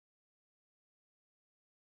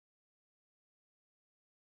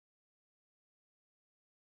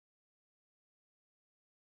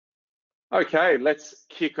Okay, let's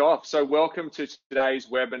kick off. So welcome to today's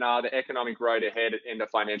webinar, the Economic Road Ahead End of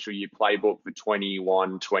Financial Year Playbook for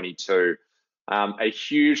 21-22. A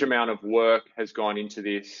huge amount of work has gone into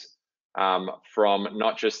this from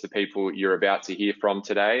not just the people you're about to hear from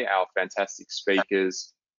today, our fantastic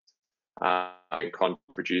speakers and content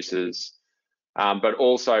producers, but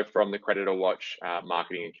also from the CreditorWatch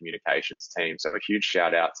marketing and communications team. So a huge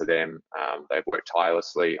shout out to them. They've worked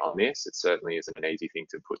tirelessly on this. It certainly isn't an easy thing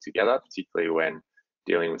to put together, particularly when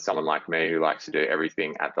dealing with someone like me who likes to do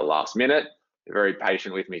everything at the last minute. They're very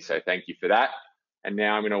patient with me, so thank you for that. And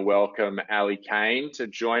now I'm going to welcome Alexandra Cain to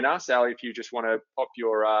join us. Ali, if you just want to pop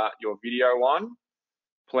your video on.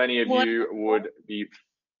 Plenty of you would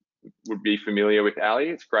be familiar with Ali.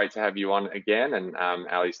 It's great to have you on again. And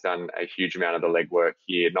Ali's done a huge amount of the legwork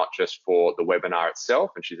here, not just for the webinar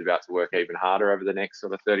itself, and she's about to work even harder over the next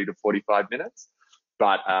sort of 30 to 45 minutes,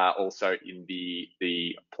 but also in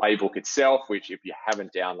the playbook itself, which if you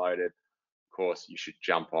haven't downloaded, of course, you should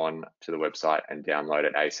jump on to the website and download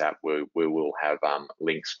it ASAP. We will have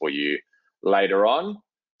links for you later on.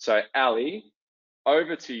 So Ali,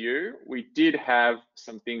 over to you. We did have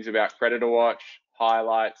some things about CreditorWatch,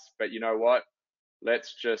 highlights, but you know what?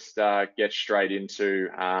 Let's just get straight into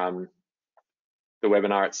the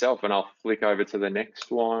webinar itself, and I'll flick over to the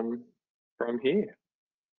next one from here.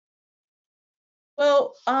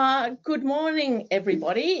 Well, good morning,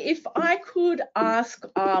 everybody. If I could ask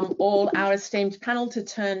all our esteemed panel to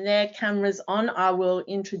turn their cameras on, I will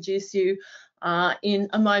introduce you in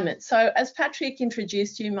a moment. So as Patrick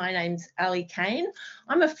introduced you, my name's Ali Cain.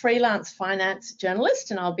 I'm a freelance finance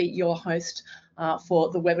journalist and I'll be your host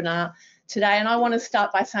for the webinar today. And I want to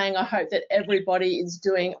start by saying I hope that everybody is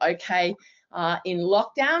doing okay in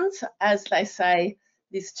lockdowns. As they say,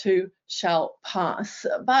 this too shall pass.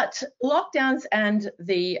 But lockdowns and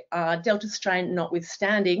the Delta strain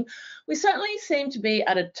notwithstanding, we certainly seem to be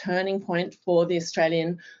at a turning point for the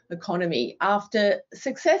Australian economy. After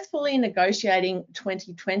successfully negotiating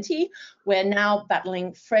 2020, we're now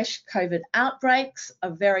battling fresh COVID outbreaks, a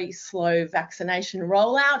very slow vaccination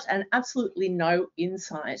rollout, and absolutely no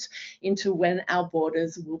insight into when our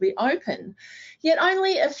borders will be open. Yet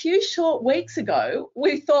only a few short weeks ago,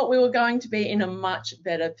 we thought we were going to be in a much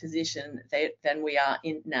better position than we are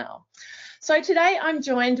in now. So today I'm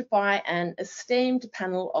joined by an esteemed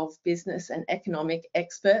panel of business and economic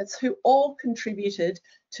experts who all contributed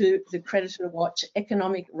to the CreditorWatch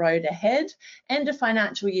Economic Road Ahead End of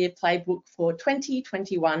Financial Year Playbook for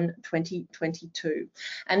 2021-2022.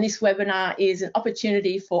 And this webinar is an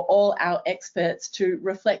opportunity for all our experts to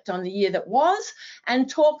reflect on the year that was and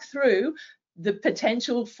talk through the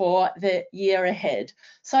potential for the year ahead.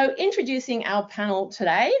 So introducing our panel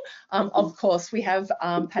today, of course, we have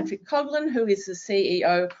Patrick Coghlan, who is the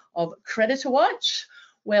CEO of CreditorWatch.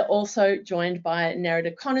 We're also joined by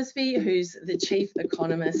Nerida Conisbee, who's the Chief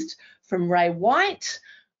Economist from Ray White,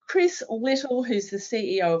 Chris Little, who's the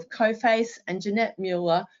CEO of Coface, and Ginnette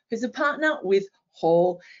Muller, who's a partner with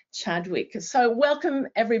Chadwick. So welcome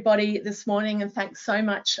everybody this morning and thanks so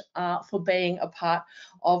much for being a part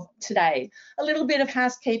of today. A little bit of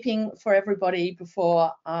housekeeping for everybody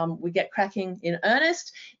before we get cracking in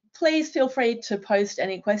earnest. Please feel free to post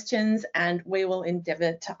any questions and we will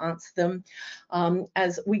endeavour to answer them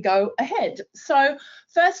as we go ahead. So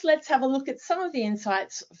first, let's have a look at some of the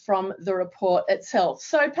insights from the report itself.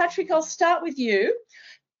 So Patrick, I'll start with you.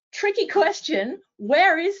 Tricky question,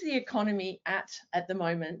 where is the economy at the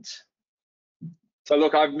moment? So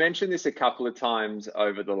look, I've mentioned this a couple of times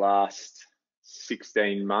over the last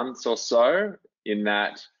 16 months or so, in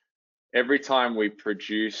that every time we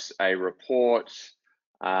produce a report,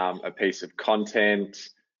 a piece of content,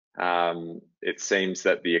 it seems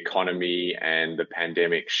that the economy and the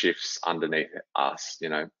pandemic shifts underneath us. You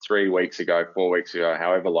know, 3 weeks ago, 4 weeks ago,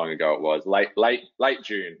 however long ago it was, late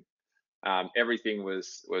June. Everything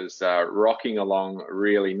was rocking along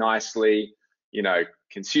really nicely. You know,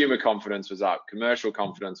 consumer confidence was up, commercial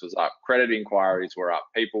confidence was up, credit inquiries were up.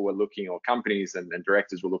 People were looking, or companies and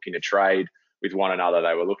directors were looking to trade with one another.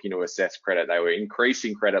 They were looking to assess credit. They were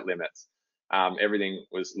increasing credit limits. Everything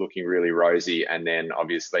was looking really rosy. And then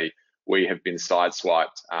obviously we have been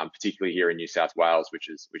sideswiped, particularly here in New South Wales, which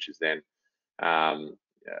is then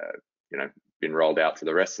you know, been rolled out to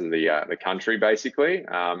the rest of the country basically,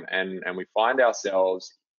 and we find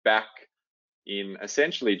ourselves back in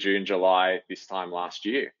essentially June, July this time last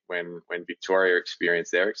year when Victoria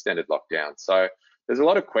experienced their extended lockdown. So there's a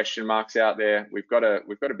lot of question marks out there. We've got a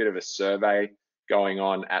bit of a survey going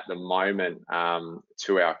on at the moment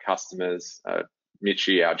to our customers.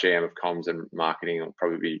 Mitchie, our GM of comms and marketing, will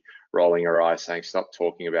probably be rolling her eyes saying, stop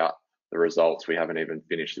talking about the results. We haven't even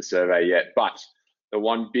finished the survey yet, but the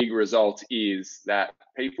one big result is that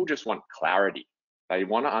people just want clarity. They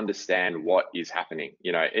want to understand what is happening.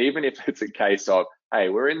 You know, even if it's a case of, hey,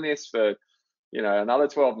 we're in this for, you know, another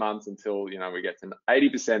 12 months until, you know, we get to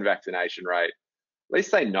 80% vaccination rate, at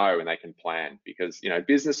least they know and they can plan, because, you know,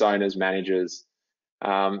 business owners, managers,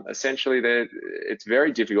 essentially it's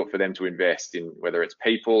very difficult for them to invest in, whether it's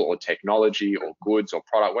people or technology or goods or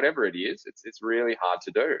product, whatever it is. It's really hard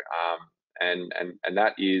to do, and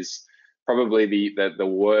that is probably the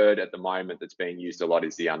word at the moment that's being used a lot,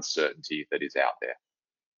 is the uncertainty that is out there.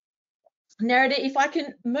 Nerida, if I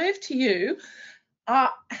can move to you,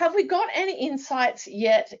 have we got any insights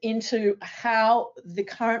yet into how the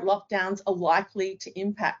current lockdowns are likely to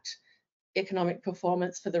impact economic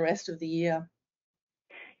performance for the rest of the year?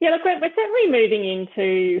 Yeah, look, we're certainly moving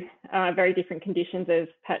into very different conditions, as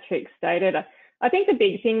Patrick stated. I think the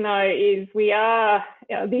big thing, though, is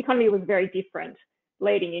the economy was very different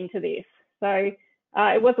leading into this. So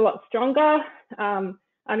it was a lot stronger.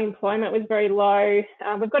 Unemployment was very low.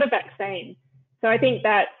 We've got a vaccine. So I think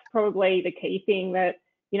that's probably the key thing, that,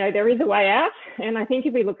 you know, there is a way out. And I think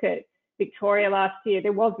if we look at Victoria last year,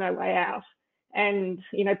 there was no way out. And,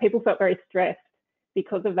 you know, people felt very stressed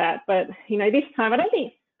because of that. But, you know, this time, I don't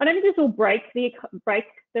think this will break the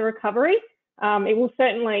recovery. It will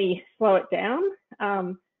certainly slow it down.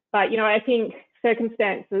 But, you know, I think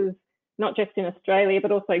circumstances, not just in Australia,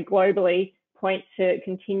 but also globally, point to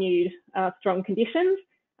continued strong conditions,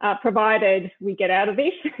 provided we get out of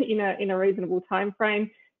this in a reasonable time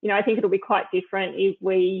frame. You know, I think it'll be quite different if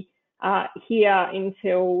we here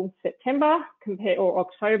until September or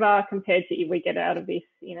October, compared to if we get out of this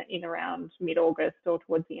in around mid-August or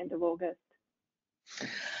towards the end of August.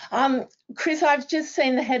 Chris, I've just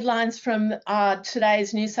seen the headlines from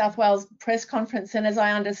today's New South Wales press conference, and as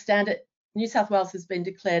I understand it, New South Wales has been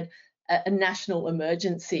declared a national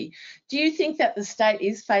emergency. Do you think that the state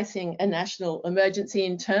is facing a national emergency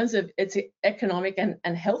in terms of its economic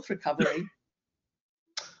and health recovery?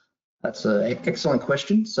 That's an excellent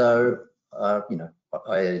question. So, you know,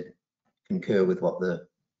 I concur with what the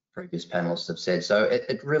previous panelists have said. So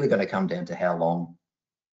it's really going to come down to how long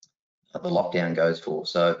the lockdown goes for.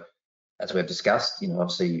 So as we've discussed, you know,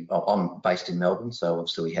 obviously I'm based in Melbourne, so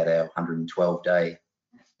obviously we had our 112-day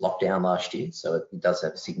lockdown last year. So it does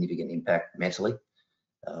have a significant impact mentally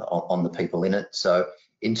on the people in it. So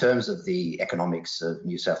in terms of the economics of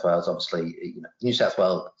New South Wales, obviously, you know, New South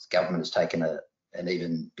Wales government has taken an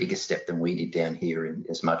even bigger step than we did down here, in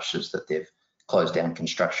as much as that they've closed down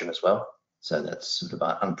construction as well. So that's sort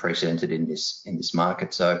of unprecedented in this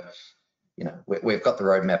market. So, you know, we've got the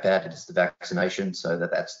roadmap out. It's the vaccination, so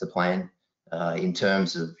that's the plan. In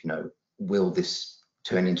terms of, you know, will this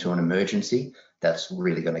turn into an emergency? That's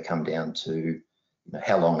really going to come down to, you know,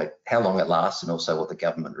 how long it lasts, and also what the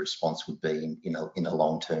government response would be in a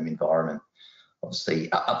long-term environment.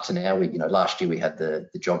 Obviously, up to now, you know, last year we had the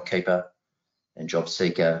JobKeeper and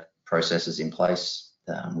JobSeeker processes in place,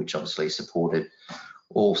 which obviously supported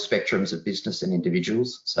all spectrums of business and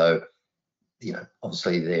individuals. So, you know,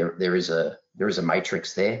 obviously there is a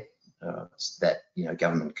matrix there that, you know,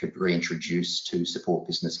 government could reintroduce to support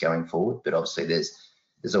business going forward. But obviously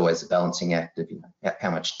there's always a balancing act of, you know,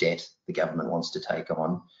 how much debt the government wants to take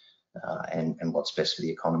on, and what's best for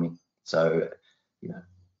the economy. So, you know,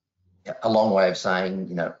 a long way of saying,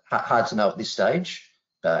 you know, hard to know at this stage,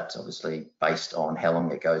 but obviously based on how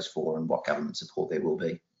long it goes for and what government support there will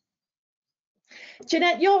be.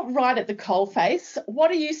 Ginnette, you're right at the coalface.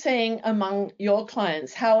 What are you seeing among your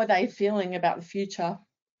clients? How are they feeling about the future?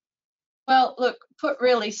 Well, look, put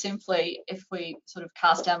really simply, if we sort of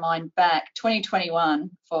cast our mind back,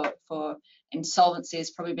 2021 for insolvency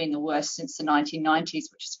has probably been the worst since the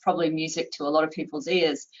 1990s, which is probably music to a lot of people's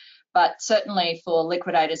ears. But certainly for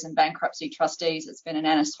liquidators and bankruptcy trustees, it's been an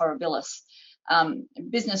annus horribilis.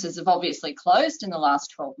 Businesses have obviously closed in the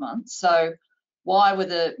last 12 months. So why were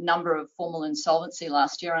the number of formal insolvency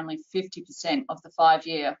last year only 50% of the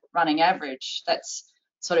 5-year running average? That's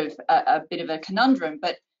sort of a bit of a conundrum.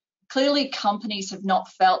 But clearly companies have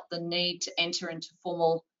not felt the need to enter into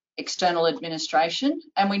formal external administration.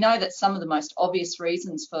 And we know that some of the most obvious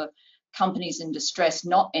reasons for companies in distress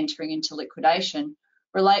not entering into liquidation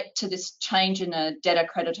relate to this change in a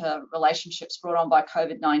debtor-creditor relationships brought on by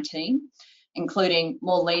COVID-19, including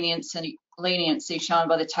more leniency shown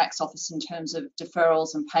by the tax office in terms of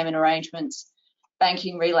deferrals and payment arrangements,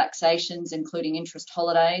 banking relaxations, including interest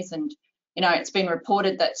holidays. And, you know, it's been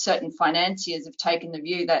reported that certain financiers have taken the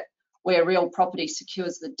view that where real property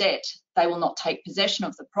secures the debt, they will not take possession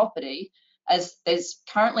of the property as there's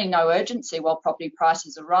currently no urgency while property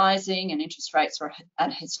prices are rising and interest rates are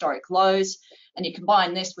at historic lows. And you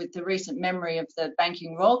combine this with the recent memory of the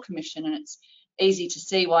Banking Royal Commission, and it's easy to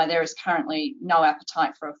see why there is currently no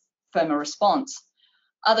appetite for a firmer response.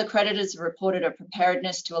 Other creditors have reported a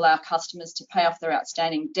preparedness to allow customers to pay off their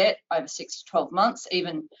outstanding debt over 6 to 12 months,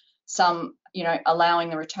 even some, allowing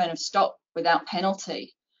the return of stock without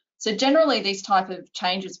penalty. So generally, these type of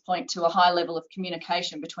changes point to a high level of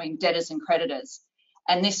communication between debtors and creditors.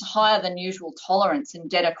 And this higher than usual tolerance in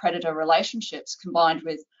debtor-creditor relationships, combined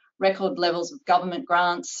with record levels of government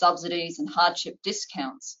grants, subsidies, and hardship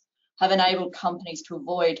discounts, have enabled companies to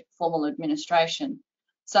avoid formal administration.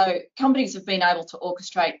 So companies have been able to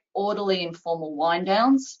orchestrate orderly informal wind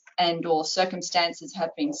downs, and or circumstances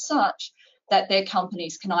have been such that their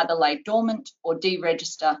companies can either lay dormant or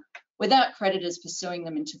deregister without creditors pursuing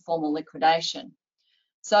them into formal liquidation.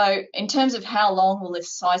 So in terms of how long will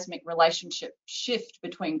this seismic relationship shift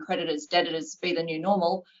between creditors, debtors be the new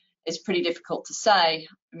normal, is pretty difficult to say.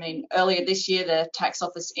 I mean, earlier this year, the tax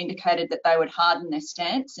office indicated that they would harden their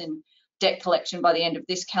stance in debt collection by the end of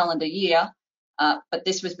this calendar year, but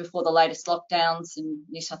this was before the latest lockdowns in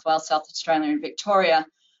New South Wales, South Australia and Victoria.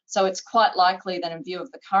 So it's quite likely that in view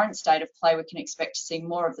of the current state of play, we can expect to see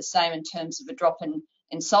more of the same in terms of a drop in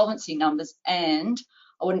insolvency numbers, and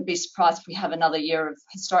I wouldn't be surprised if we have another year of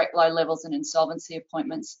historic low levels in insolvency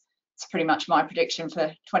appointments. It's pretty much my prediction for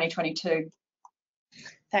 2022.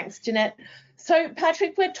 Thanks, Ginnette. So,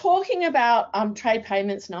 Patrick, we're talking about trade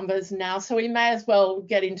payments numbers now, so we may as well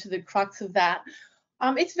get into the crux of that.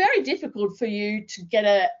 It's very difficult for you to get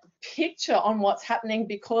a picture on what's happening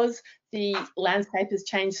because the landscape has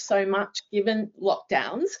changed so much given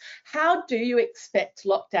lockdowns. How do you expect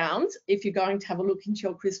lockdowns, if you're going to have a look into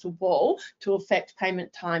your crystal ball, to affect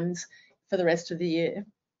payment times for the rest of the year?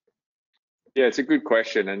 Yeah, it's a good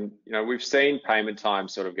question. And, we've seen payment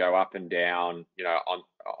times sort of go up and down,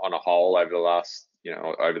 on a whole over the last,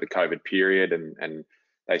 over the COVID period. And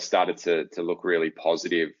they started to look really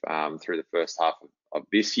positive through the first half of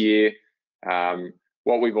this year.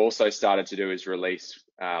 What we've also started to do is release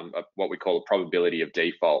what we call a probability of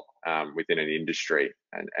default within an industry.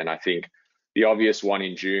 And I think the obvious one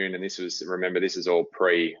in June, and this is all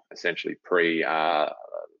essentially pre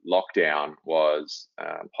lockdown, was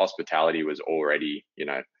hospitality was already,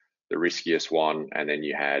 the riskiest one. And then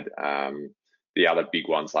you had the other big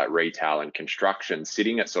ones like retail and construction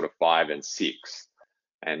sitting at sort of 5 and 6.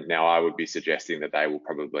 And now I would be suggesting that they will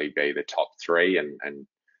probably be the top 3. And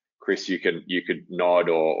Chris, you could nod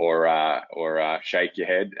or shake your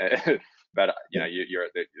head, but you're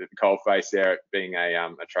at the coalface there, being a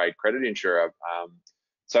trade credit insurer.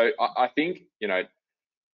 So I think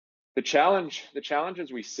the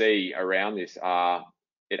challenges we see around this are,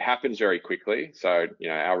 it happens very quickly. So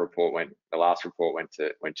the last report went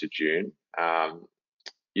to June.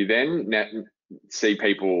 You then see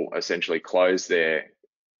people essentially close their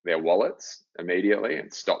wallets immediately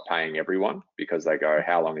and stop paying everyone because they go,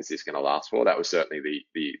 how long is this going to last for? That was certainly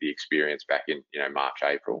the experience back in March,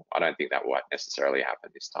 April. I don't think that will necessarily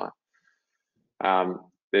happen this time.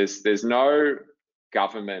 There's no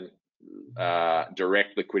government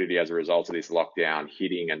direct liquidity as a result of this lockdown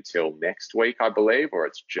hitting until next week, I believe, or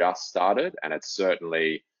it's just started, and it's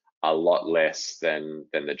certainly a lot less than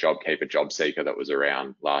the JobKeeper, JobSeeker that was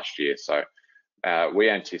around last year. So we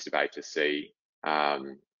anticipate to see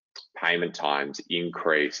payment times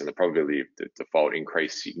increase and the probability of default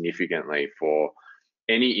increase significantly for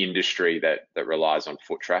any industry that relies on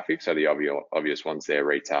foot traffic. So the obvious ones there,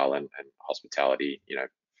 retail and hospitality,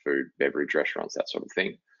 food, beverage, restaurants, that sort of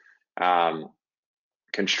thing.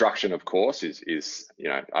 Construction, of course, is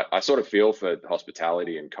I sort of feel for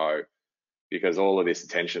hospitality and co, because all of this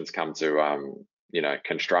attention's come to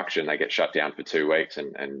construction. They get shut down for 2 weeks,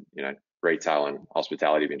 and retail and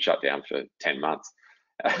hospitality have been shut down for 10 months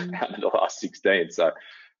out of the last 16. So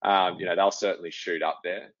they'll certainly shoot up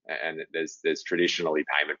there, and there's traditionally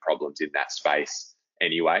payment problems in that space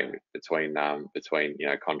anyway between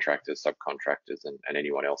contractors, subcontractors, and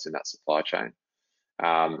anyone else in that supply chain.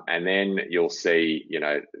 And then you'll see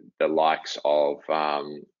the likes of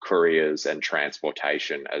couriers and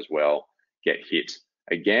transportation as well get hit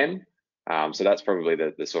again. So that's probably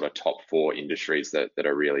the sort of top 4 industries that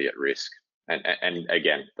are really at risk. And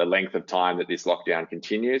again, the length of time that this lockdown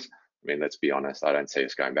continues, I mean, let's be honest, I don't see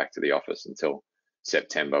us going back to the office until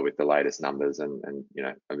September with the latest numbers and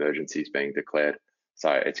emergencies being declared.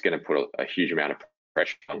 So it's going to put a huge amount of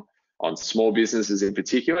pressure on small businesses in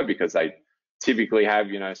particular, because they typically have,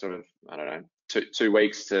 sort of, I don't know, 2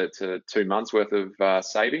 weeks to 2 months worth of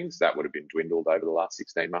savings that would have been dwindled over the last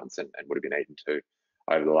 16 months and would have been eaten to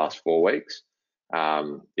over the last 4 weeks.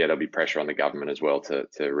 Yeah, there'll be pressure on the government as well to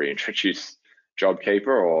reintroduce JobKeeper,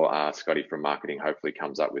 or Scotty from marketing hopefully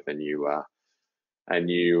comes up with a new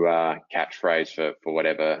catchphrase for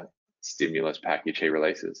whatever stimulus package he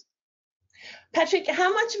releases. Patrick,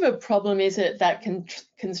 how much of a problem is it that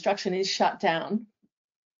construction is shut down?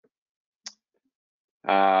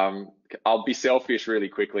 I'll be selfish really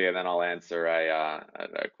quickly, and then I'll answer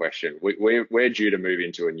a question. We're due to move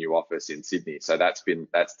into a new office in Sydney, so that's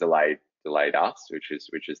delayed us, which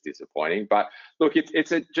is disappointing. But look,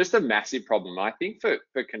 it's just a massive problem. I think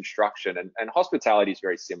for construction, and hospitality is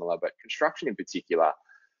very similar, but construction in particular,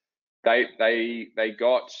 they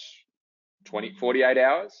got 48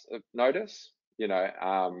 hours of notice. You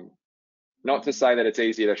know, not to say that it's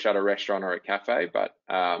easier to shut a restaurant or a cafe, but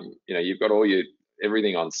you know, you've got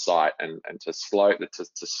everything on site, and to slow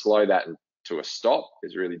that to a stop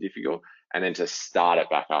is really difficult, and then to start it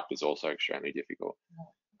back up is also extremely difficult.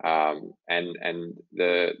 And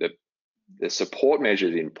the support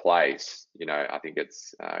measures in place, you know, I think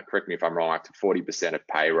it's correct me if I'm wrong, up to 40% of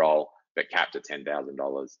payroll, but capped at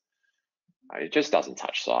 $10,000. It just doesn't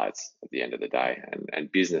touch sides at the end of the day,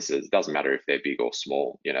 and businesses, doesn't matter if they're big or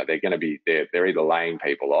small, you know, they're either laying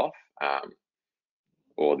people off,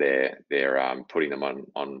 or they're putting them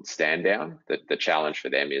on stand down. The challenge for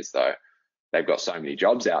them is, though, they've got so many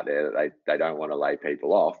jobs out there that they don't want to lay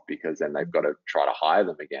people off, because then they've got to try to hire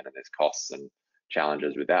them again, and there's costs and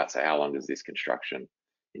challenges with that. So how long does this construction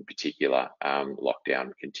in particular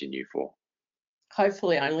lockdown continue for?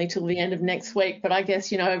 Hopefully only till the end of next week, but I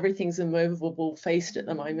guess, you know, everything's a movable feast at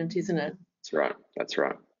the moment, isn't it? That's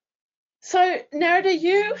right. So, Nerida,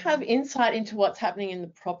 you have insight into what's happening in the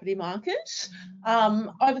property market.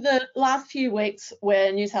 Over the last few weeks,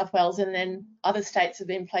 where New South Wales and then other states have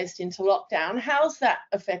been placed into lockdown, how's that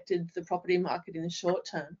affected the property market in the short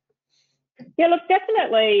term? Yeah, look,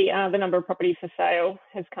 definitely the number of properties for sale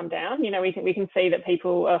has come down. You know, we can see that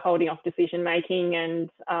people are holding off decision making and,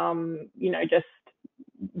 you know, just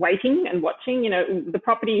waiting and watching. You know, the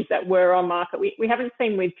properties that were on market, we haven't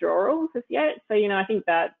seen withdrawals as yet. So, you know, I think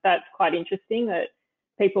that's quite interesting that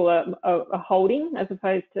people are holding as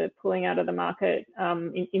opposed to pulling out of the market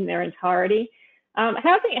in their entirety.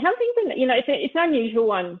 Housing, you know, it's an unusual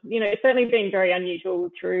one. You know, it's certainly been very unusual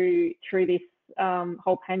through this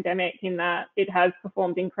whole pandemic, in that it has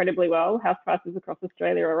performed incredibly well. House prices across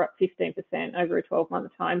Australia are up 15% over a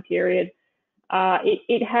 12-month time period.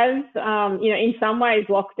 It has, you know, in some ways,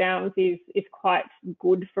 lockdowns is quite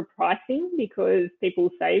good for pricing, because people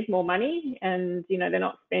save more money, and, you know, they're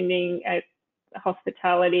not spending at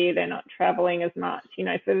hospitality, they're not traveling as much, you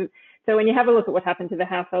know. So when you have a look at what happened to the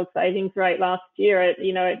household savings rate last year,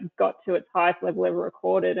 it got to its highest level ever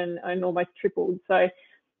recorded and almost tripled. So,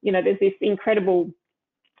 you know, there's this incredible,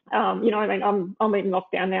 you know, I mean, I'm in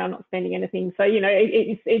lockdown now, not spending anything. So, you know,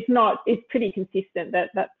 it's pretty consistent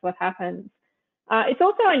that's what happens. It's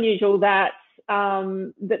also unusual that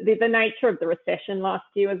the nature of the recession last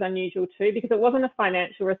year was unusual too, because it wasn't a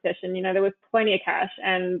financial recession. You know, there was plenty of cash,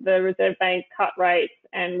 and the Reserve Bank cut rates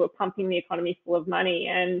and were pumping the economy full of money,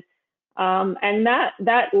 and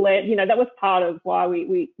that led, you know, that was part of why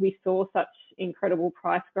we saw such incredible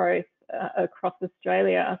price growth across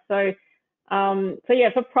Australia. So yeah,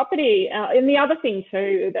 for property, and the other thing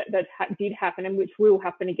too that did happen, and which will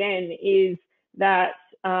happen again, is that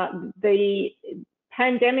the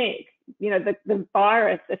pandemic, you know, the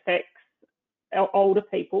virus affects older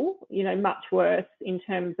people, you know, much worse in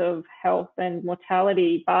terms of health and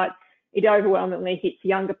mortality, but it overwhelmingly hits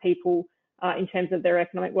younger people in terms of their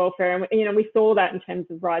economic welfare. And, you know, we saw that in terms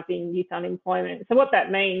of rising youth unemployment. So what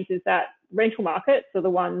that means is that rental markets are the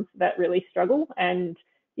ones that really struggle, and,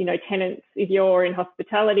 you know, tenants, if you're in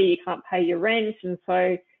hospitality, you can't pay your rent, and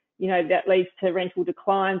so, you know, that leads to rental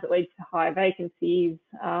declines, it leads to higher vacancies.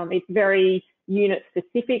 It's very unit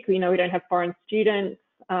specific. You know, we don't have foreign students.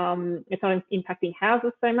 It's not impacting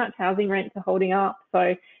houses so much. Housing rents are holding up.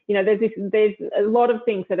 So, you know, there's a lot of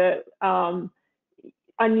things that are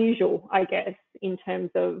unusual, I guess, in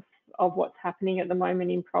terms of what's happening at the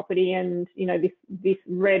moment in property, and, you know, this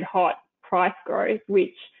red hot price growth,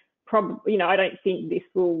 which probably, you know, I don't think this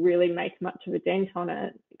will really make much of a dent on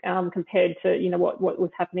it compared to, you know, what was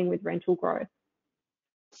happening with rental growth.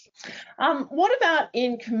 What about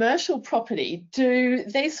in commercial property? Do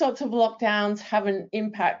these sorts of lockdowns have an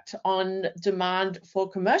impact on demand for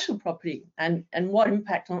commercial property, and what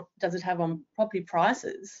impact does it have on property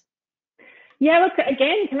prices? Yeah, look,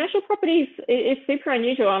 again, commercial properties is super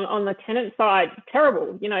unusual on the tenant side.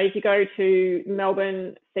 Terrible. You know, if you go to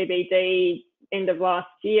Melbourne CBD end of last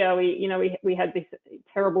year, we had this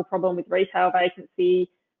terrible problem with retail vacancy.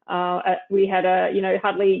 We had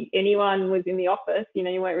hardly anyone was in the office. You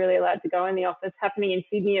weren't really allowed to go in the office. Happening in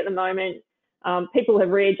Sydney at the moment, people have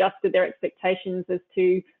readjusted their expectations as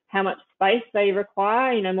to how much space they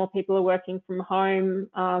require. More people are working from home.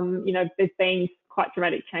 There's been quite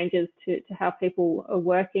dramatic changes to how people are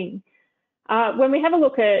working. When we have a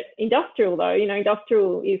look at industrial, though,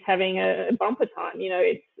 industrial is having a bumper time.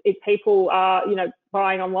 It's people are,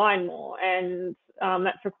 buying online more, and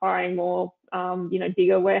that's requiring more,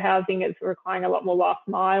 bigger warehousing. It's requiring a lot more last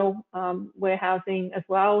mile warehousing as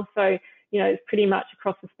well. So, it's pretty much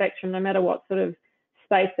across the spectrum, no matter what sort of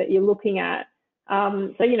space that you're looking at.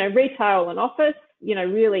 So, retail and office,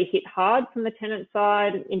 really hit hard from the tenant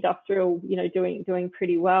side. Industrial, doing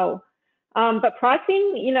pretty well. But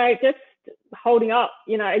pricing, just holding up,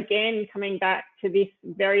 again, coming back to this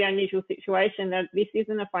very unusual situation that this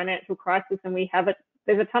isn't a financial crisis, and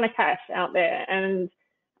there's a ton of cash out there. And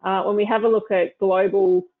when we have a look at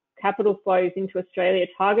global capital flows into Australia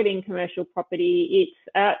targeting commercial property,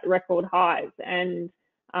 it's at record highs. And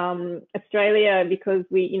Australia, because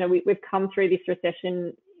we've come through this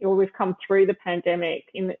recession, or we've come through the pandemic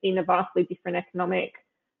in a vastly different economic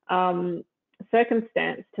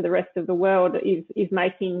circumstance to the rest of the world, is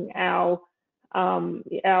making our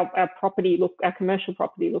property look, our commercial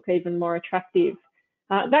property look even more attractive.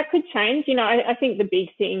 That could change. I think the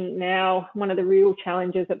big thing now, one of the real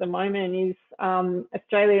challenges at the moment is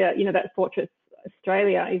Australia, that fortress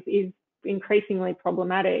Australia is increasingly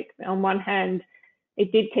problematic. On one hand,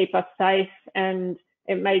 it did keep us safe and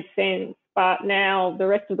it made sense, but now the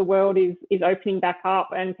rest of the world is opening back up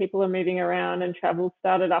and people are moving around and travel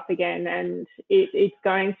started up again, and it's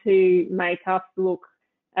going to make us look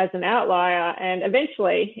as an outlier, and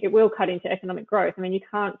eventually it will cut into economic growth. I mean, you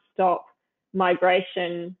can't stop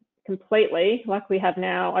migration completely like we have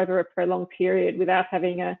now over a prolonged period without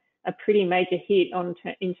having a pretty major hit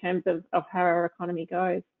in terms of how our economy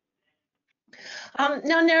goes.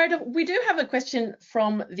 Now, Nerida, we do have a question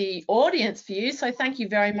from the audience for you, so thank you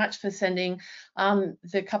very much for sending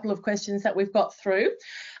the couple of questions that we've got through.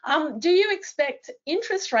 Do you expect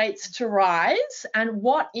interest rates to rise, and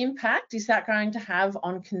what impact is that going to have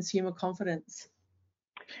on consumer confidence?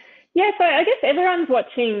 Yeah, so I guess everyone's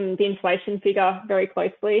watching the inflation figure very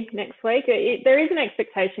closely next week. There is an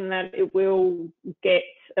expectation that it will get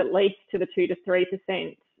at least to the 2 to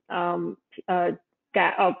 3%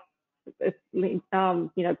 gap of, between 2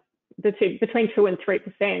 and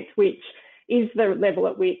 3%, which is the level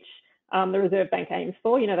at which the Reserve Bank aims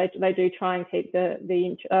for. They do try and keep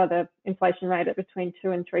the inflation rate at between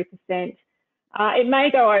 2 and 3%. It may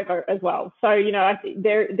go over as well. So, I think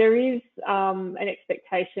there is an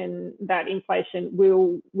expectation that inflation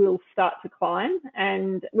will start to climb,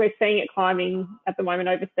 and we're seeing it climbing at the moment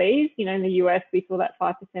overseas. In the US, we saw that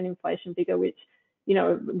 5% inflation figure, which,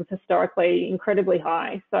 was historically incredibly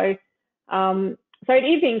high. So, so it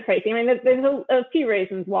is increasing. I mean, there's a few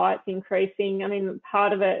reasons why it's increasing. I mean,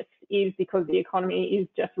 part of it is because the economy is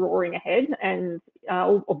just roaring ahead, and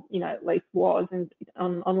at least was, and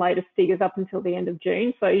on latest figures up until the end of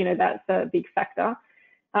June. So that's a big factor.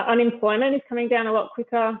 Unemployment is coming down a lot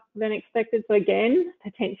quicker than expected. So again,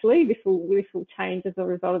 potentially this will change as a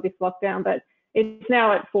result of this lockdown. But it's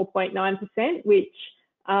now at 4.9%, which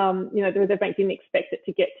the Reserve Bank didn't expect it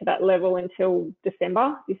to get to that level until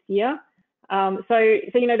December this year. So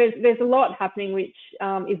there's a lot happening which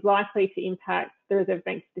is likely to impact the Reserve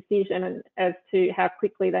Bank's decision as to how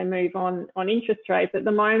quickly they move on interest rates. At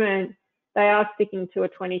the moment, they are sticking to a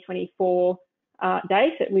 2024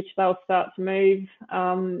 date at which they'll start to move.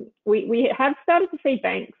 We have started to see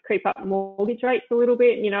banks creep up mortgage rates a little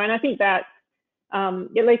bit, and I think that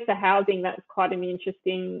at least for housing, that's quite an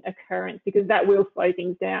interesting occurrence, because that will slow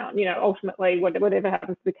things down. Ultimately, whatever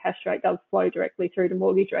happens to the cash rate does flow directly through to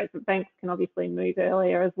mortgage rates, but banks can obviously move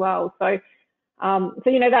earlier as well. So,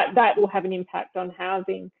 that will have an impact on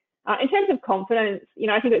housing. In terms of confidence,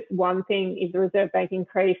 I think it's one thing if the Reserve Bank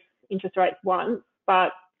increase interest rates once,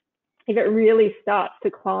 but if it really starts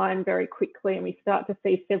to climb very quickly and we start to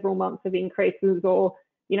see several months of increases, or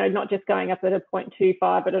not just going up at a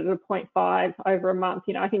 0.25, but at a 0.5 over a month,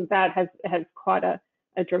 I think that has quite a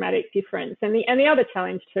dramatic difference. And the other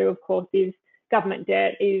challenge too, of course, is government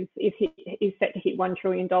debt is set to hit $1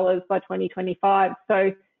 trillion by 2025.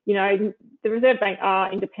 So, the Reserve Bank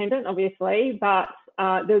are independent, obviously, but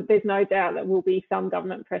there's no doubt that will be some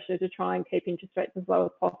government pressure to try and keep interest rates as low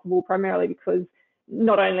as possible, primarily because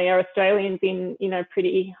not only are Australians in,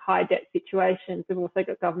 pretty high debt situations, we've also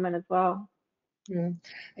got government as well.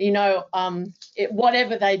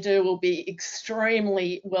 Whatever they do will be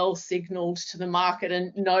extremely well signalled to the market,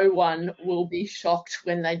 and no one will be shocked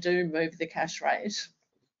when they do move the cash rate.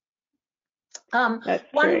 That's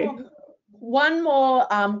true. One more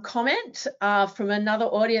comment from another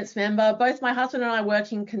audience member. Both my husband and I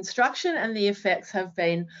work in construction and the effects have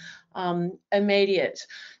been immediate.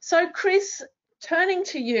 So Chris, turning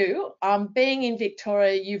to you, being in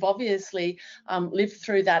Victoria, you've obviously lived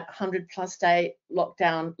through that 100+ day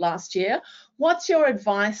lockdown last year. What's your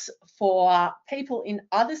advice for people in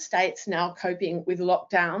other states now coping with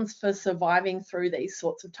lockdowns for surviving through these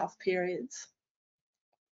sorts of tough periods?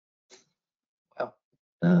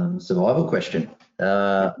 Well, survival question.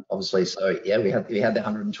 Obviously, so yeah, we had the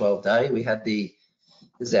 112 day. We had this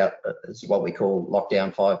is what we call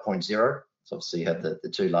lockdown 5.0. So obviously you had the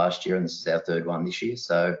two last year, and this is our third one this year.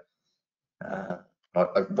 So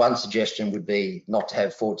one suggestion would be not to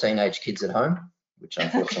have 4 teenage kids at home, which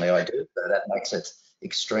unfortunately I do. So that makes it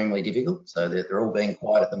extremely difficult. So they're all being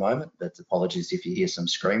quiet at the moment, but apologies if you hear some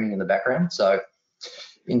screaming in the background. So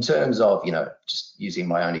in terms of, just using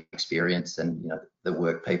my own experience and, the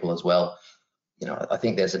work people as well, I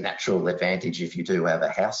think there's a natural advantage if you do have a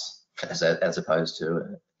house as opposed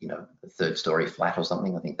to, a 3rd-story flat or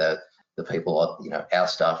something. I think that the people, our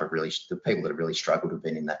staff the people that have really struggled have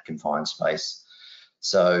been in that confined space.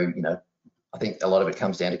 So, I think a lot of it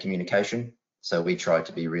comes down to communication. So we tried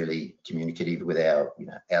to be really communicative with our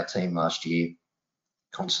team last year,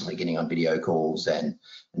 constantly getting on video calls and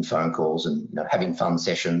phone calls, and having fun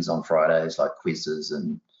sessions on Fridays like quizzes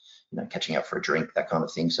and catching up for a drink, that kind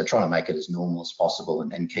of thing. So trying to make it as normal as possible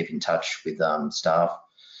and keep in touch with staff.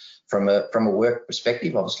 From a work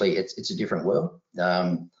perspective, obviously it's a different world.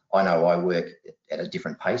 I know I work at a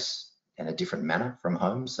different pace and a different manner from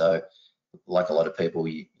home. So like a lot of people,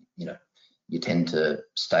 you tend to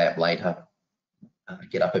stay up later,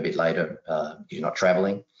 get up a bit later because you're not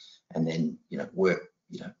traveling, and then work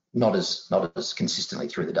not as consistently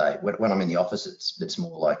through the day. When I'm in the office, it's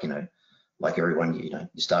more like like everyone, you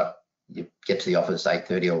get to the office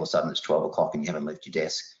 8:30, all of a sudden it's 12 o'clock and you haven't left your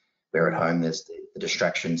desk. Where at home there's the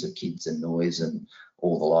distractions of kids and noise and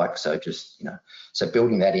all the like. So just so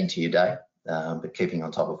building that into your day, but keeping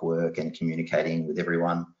on top of work and communicating with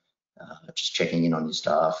everyone, just checking in on your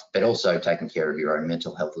staff, but also taking care of your own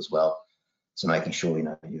mental health as well. So making sure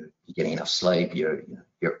you're getting enough sleep. You're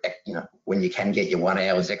when you can get your 1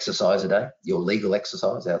 hour's exercise a day, your legal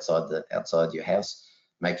exercise outside your house,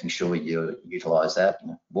 making sure you utilise that.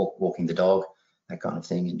 Walking the dog, that kind of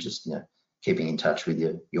thing, and just keeping in touch with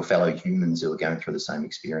your fellow humans who are going through the same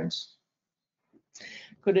experience.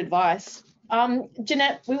 Good advice.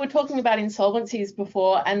 Ginnette, we were talking about insolvencies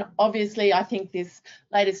before, and obviously I think this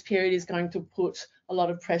latest period is going to put a lot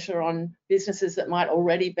of pressure on businesses that might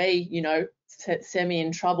already be, semi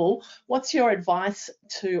in trouble. What's your advice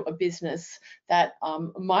to a business that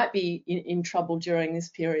might be in trouble during this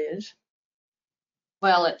period?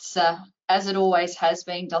 Well, it's as it always has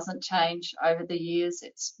been, doesn't change over the years.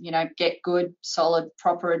 It's, get good, solid,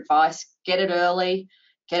 proper advice, get it early,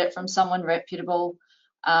 get it from someone reputable.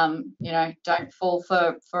 Don't fall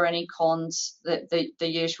for any cons, the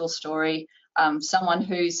usual story. Someone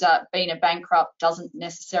who's been a bankrupt doesn't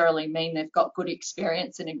necessarily mean they've got good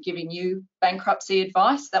experience and are giving you bankruptcy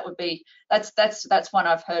advice. That's one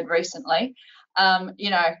I've heard recently.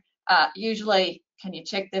 Usually, can you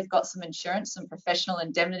check they've got some insurance, some professional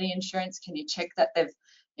indemnity insurance? Can you check that they've,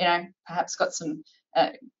 perhaps got some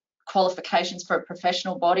qualifications for a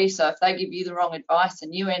professional body? So if they give you the wrong advice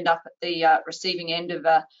and you end up at the receiving end of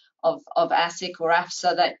ASIC or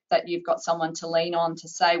AFSA, that you've got someone to lean on to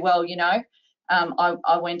say, well,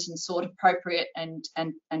 I went and sought appropriate and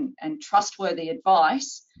trustworthy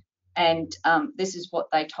advice, and this is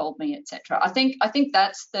what they told me, etc. I think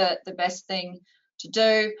that's the best thing to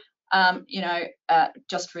do.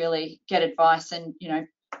 Just really get advice, and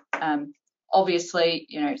obviously,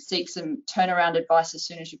 seek some turnaround advice as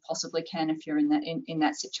soon as you possibly can if you're in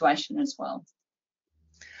that situation as well.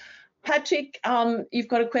 Patrick, you've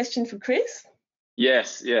got a question for Chris?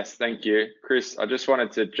 Yes, thank you. Chris, I just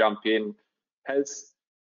wanted to jump in.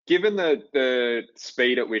 Given the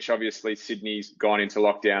speed at which obviously Sydney's gone into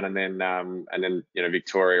lockdown and then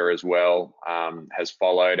Victoria as well has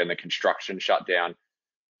followed, and the construction shutdown,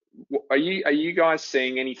 are you guys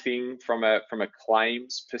seeing anything from a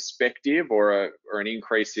claims perspective or an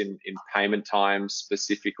increase in payment times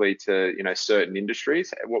specifically to certain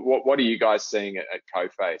industries? What are you guys seeing at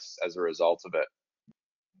Coface as a result of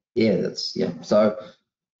it? So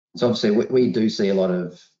obviously we do see a lot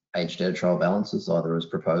of aged debt trial balances, either as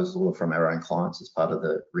proposal or from our own clients as part of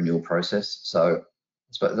the renewal process. So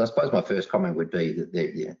I suppose my first comment would be that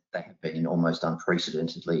they have been almost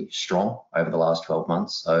unprecedentedly strong over the last 12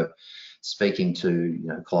 months. So speaking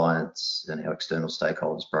to clients and our external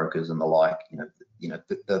stakeholders, brokers and the like,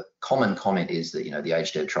 the common comment is that the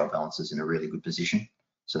aged debt trial balance is in a really good position.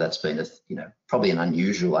 So that's been probably an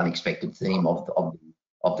unusual, unexpected theme of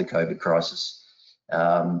the COVID crisis.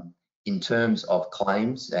 In terms of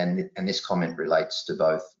claims, and this comment relates to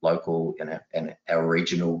both local and our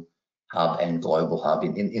regional hub and global hub.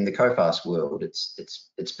 In the Coface world,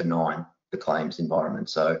 it's benign, the claims environment.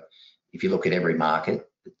 So if you look at every market,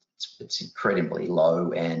 it's incredibly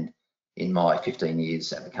low. And in my 15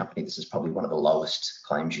 years at the company, this is probably one of the lowest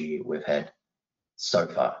claims year we've had so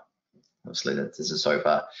far. Obviously, this is so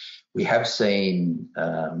far. We have seen,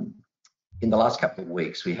 in the last couple of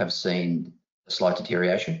weeks, we have seen a slight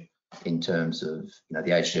deterioration in terms of,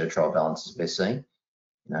 the aged debt trial balances we're seeing.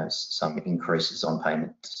 Some increases on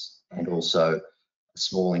payments and also a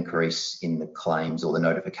small increase in the claims or the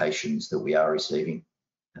notifications that we are receiving.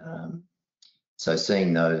 So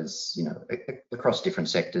seeing those, across different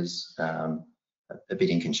sectors, a bit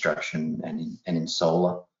in construction and in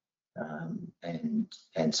solar,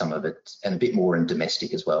 and some of it, and a bit more in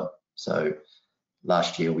domestic as well. So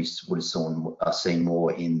last year we would have seen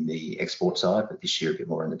more in the export side, but this year a bit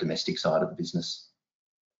more in the domestic side of the business.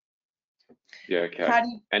 Yeah, okay.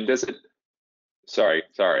 And does it? Sorry,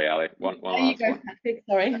 Ali. One last one. Patrick,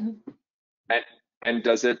 sorry. And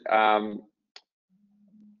does it?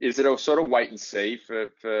 Is it a sort of wait and see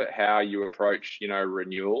for how you approach,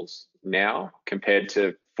 renewals now compared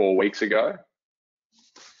to 4 weeks ago?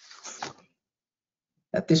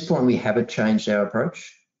 At this point, we haven't changed our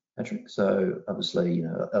approach, Patrick. So obviously,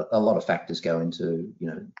 a lot of factors go into,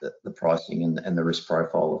 the pricing and the risk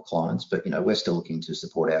profile of clients. But we're still looking to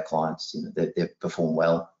support our clients. They've performed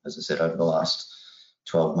well, as I said, over the last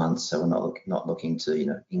 12 months. So we're not looking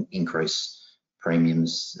to, increase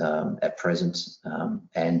premiums at present.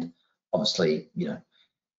 And obviously,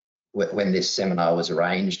 when this seminar was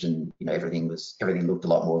arranged and everything looked a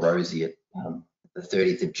lot more rosy at the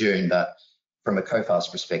 30th of June. But from a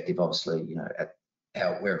Coface perspective, obviously,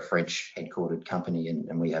 we're a French headquartered company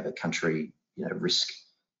and we have a country risk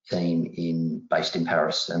team based in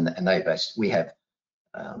Paris, and we have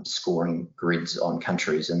scoring grids on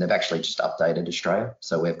countries, and they've actually just updated Australia.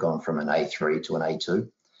 So we've gone from an A3 to an A2.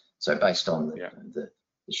 So based on the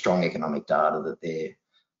strong economic data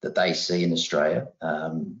that they see in Australia,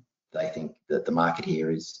 they think that the market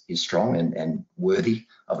here is strong and worthy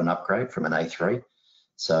of an upgrade from an A3.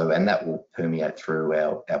 So, and that will permeate through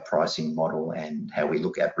our pricing model and how we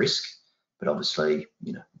look at risk. But obviously,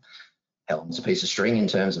 how long's a piece of string in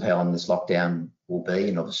terms of how long this lockdown will be,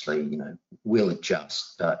 and obviously, we'll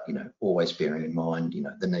adjust, but always bearing in mind,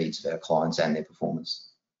 the needs of our clients and their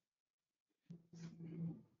performance.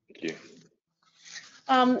 Thank you.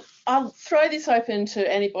 I'll throw this open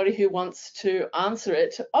to anybody who wants to answer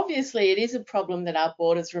it. Obviously, it is a problem that our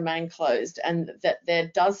borders remain closed and that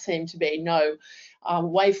there does seem to be no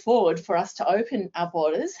way forward for us to open our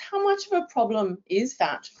borders. How much of a problem is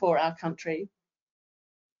that for our country?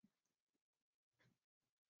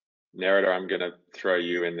 Yeah. Nerida, I'm going to throw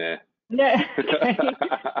you in there. Yeah.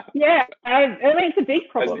 Yeah. I mean, it's a big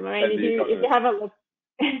problem. If you have a look,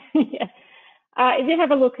 if you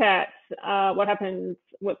have a look at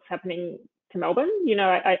what's happening to Melbourne,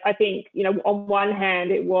 I think, on one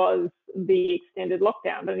hand it was the extended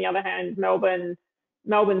lockdown, but on the other hand, Melbourne's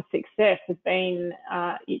success has been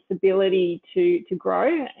its ability to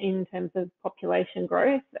grow in terms of population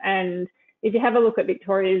growth. And if you have a look at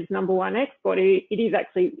Victoria's #1 export, it is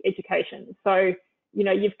actually education. So,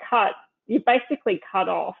 you've basically cut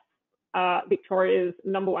off Victoria's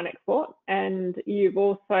 #1 export, and you've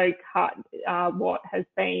also cut what has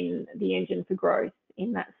been the engine for growth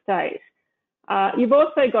in that state. You've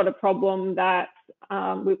also got a problem that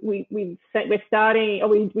we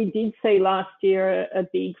did see last year a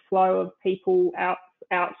big flow of people out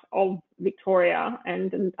of Victoria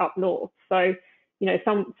and up north. So,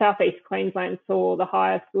 some southeast Queensland saw the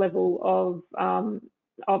highest level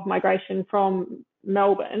of migration from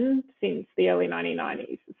Melbourne since the early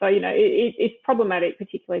 1990s. So, it's problematic,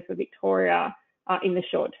 particularly for Victoria in the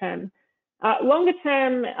short term. Longer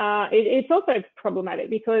term, it's also problematic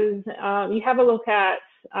because you have a look at,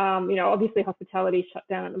 obviously hospitality shut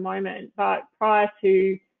down at the moment, but prior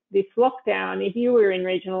to this lockdown, if you were in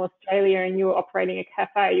regional Australia and you were operating a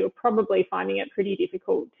cafe, you were probably finding it pretty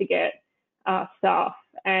difficult to get staff.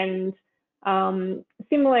 And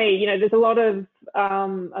similarly, there's a lot of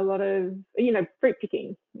fruit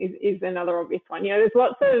picking is another obvious one. There's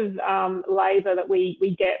lots of labour that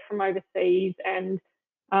we get from overseas, and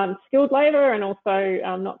skilled labour and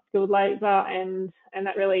also not skilled labour, and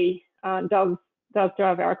that really does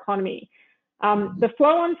drive our economy. The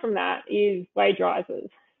flow on from that is wage rises.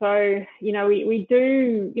 So, we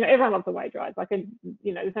do, everyone loves a wage rise. Like, there's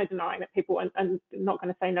no denying that people are not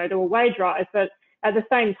going to say no to a wage rise, but at the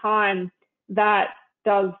same time, that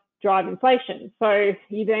does drive inflation. So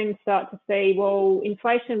you then start to see, well,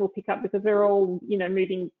 inflation will pick up because they're all,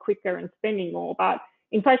 moving quicker and spending more, but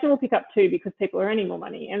inflation will pick up too because people are earning more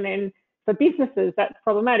money. And then for businesses, that's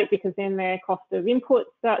problematic because then their cost of inputs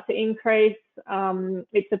start to increase.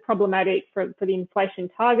 It's a problematic for the inflation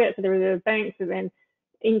target for the Reserve Bank, so then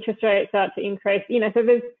interest rates start to increase. So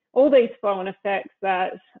there's all these flow-on effects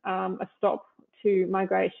that a stop to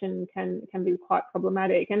migration can be quite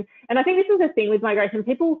problematic. And I think this is the thing with migration.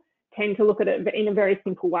 People tend to look at it in a very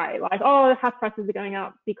simple way, like, oh, house prices are going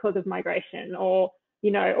up because of migration, or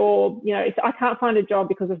I can't find a job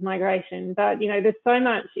because of migration. But there's so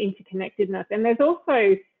much interconnectedness, and there's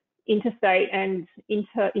also interstate and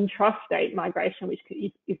intrastate migration, which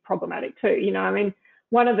is problematic too.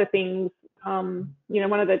 One of the things,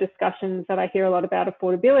 one of the discussions that I hear a lot about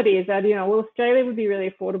affordability is that, well, Australia would be really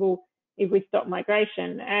affordable if we stop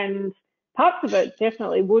migration, and parts of it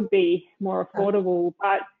definitely would be more affordable,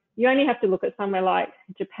 but you only have to look at somewhere like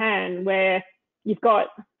Japan, where you've got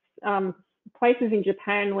places in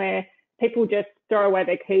Japan where people just throw away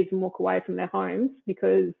their keys and walk away from their homes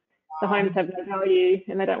because the homes have no value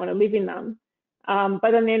and they don't want to live in them.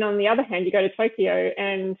 But then on the other hand, you go to Tokyo,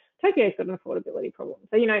 and Tokyo's got an affordability problem.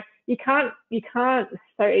 So, you can't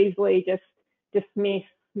so easily just dismiss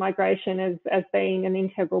migration as being an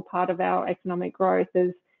integral part of our economic growth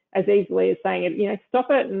as easily as saying it, stop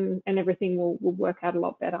it and everything will work out a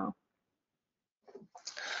lot better.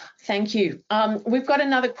 Thank you. We've got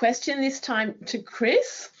another question, this time to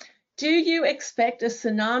Chris. Do you expect a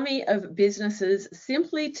tsunami of businesses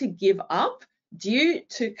simply to give up due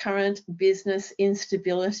to current business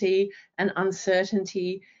instability and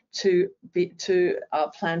uncertainty to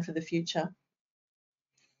plan for the future?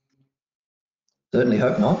 Certainly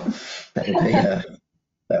hope not. That would be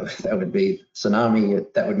that would be tsunami.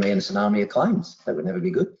 That would mean a tsunami of claims. That would never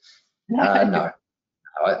be good. No,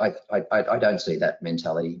 I don't see that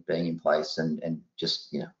mentality being in place, and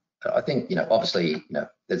just I think obviously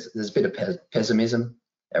there's a bit of pessimism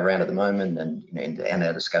around at the moment, and in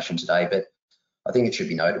our discussion today, but I think it should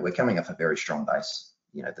be noted we're coming off a very strong base.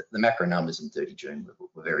 The macro numbers in 30 June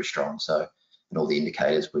were very strong, so. And all the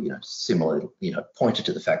indicators were, similar, pointed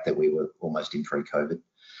to the fact that we were almost in pre-COVID.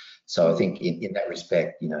 So I think in that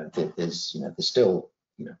respect, there's still,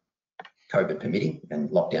 COVID permitting and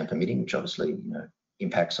lockdown permitting, which obviously,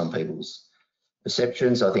 impacts on people's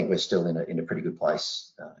perceptions. I think we're still in a pretty good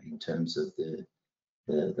place in terms of the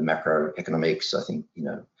macroeconomics. I think,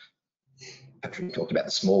 Patrick talked about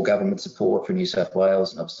the small government support for New South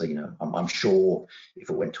Wales, and obviously, I'm sure if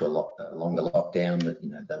it went to a longer lockdown, that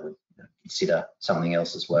they would consider something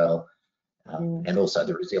else as well, and also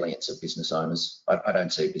the resilience of business owners. I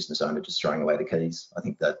don't see a business owner just throwing away the keys. I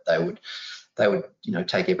think that they would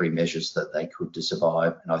take every measures that they could to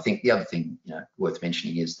survive. And I think the other thing worth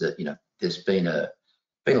mentioning is that there's been a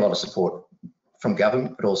lot of support from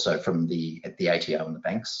government, but also from the ATO and the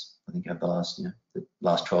banks. I think over the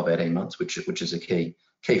last 12, 18 months, which is a key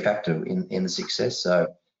factor in the success. So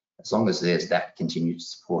as long as there's that continued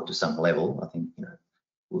support to some level, I think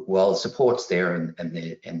while the support's there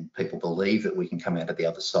and people believe that we can come out of the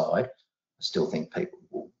other side, I still think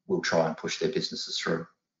people will try and push their businesses through.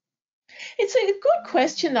 It's a good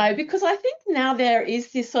question though, because I think now there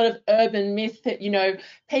is this sort of urban myth that,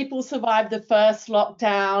 people survive the first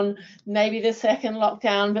lockdown, maybe the second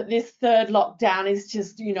lockdown, but this third lockdown is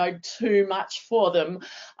just, too much for them.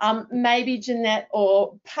 Maybe Ginnette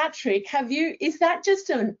or Patrick, is that just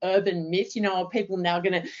an urban myth? Are people now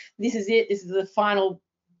this is it, this is the final,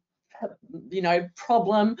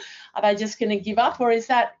 problem? Are they just going to give up, or is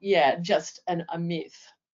that, just a myth?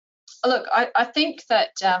 Look, I think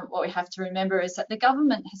that what we have to remember is that the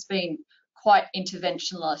government has been quite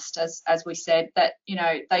interventionist, as we said, that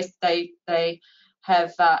they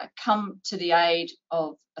have come to the aid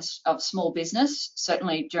of small business.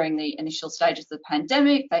 Certainly during the initial stages of the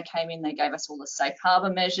pandemic, they came in, they gave us all the safe harbour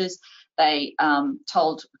measures. They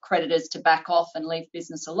told creditors to back off and leave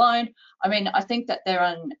business alone. I mean, I think that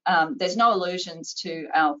there's no illusions to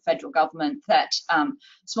our federal government that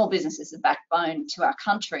small business is the backbone to our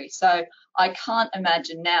country. So I can't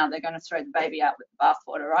imagine now they're going to throw the baby out with the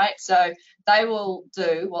bathwater, right? So they will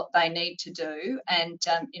do what they need to do. And,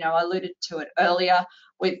 I alluded to it earlier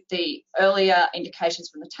with the earlier indications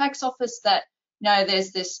from the tax office that,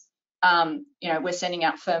 there's this, we're sending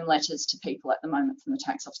out firm letters to people at the moment from the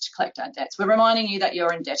tax office to collect our debts. We're reminding you that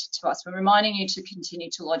you're indebted to us. We're reminding you to continue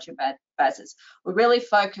to lodge your BASs. We're really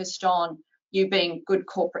focused on you being good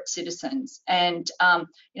corporate citizens. And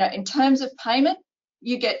you know, in terms of payment,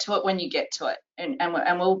 you get to it when you get to it, and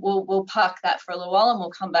we'll park that for a little while, and we'll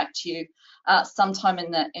come back to you sometime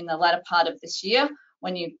in the latter part of this year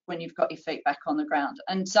when you've got your feet back on the ground.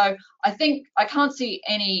 And so I think I can't see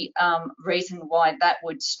any reason why that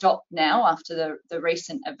would stop now after the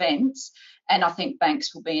recent events, and I think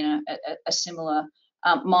banks will be in a similar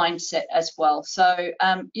mindset as well. So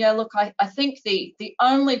yeah, look, I think the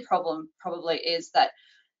only problem probably is that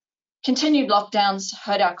continued lockdowns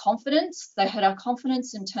hurt our confidence. They hurt our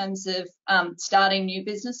confidence in terms of starting new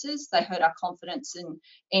businesses. They hurt our confidence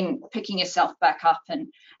in picking yourself back up and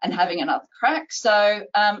having another crack. So,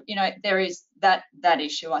 you know, there is that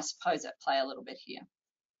issue, I suppose, at play a little bit here.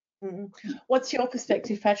 Mm-hmm. What's your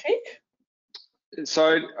perspective, Patrick?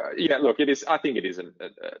 So yeah, look, it is. I think it is an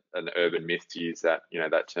urban myth to use that, you know,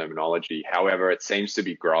 that terminology. However, it seems to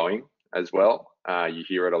be growing as well. You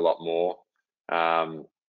hear it a lot more.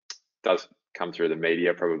 Does come through the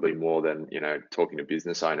media probably more than, you know, talking to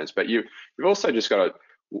business owners. But you've also just got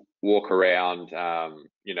to walk around,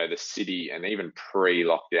 you know, the city, and even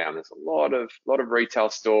pre-lockdown, there's a lot of retail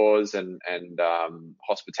stores and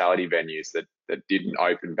hospitality venues that didn't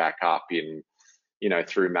open back up in, you know,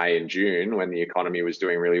 through May and June when the economy was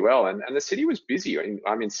doing really well, and the city was busy.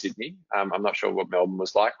 I'm in Sydney. I'm not sort what Melbourne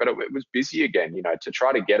was like, but it was busy again. You know, to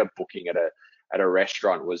try to get a booking at a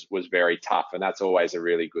restaurant was very tough, and that's always a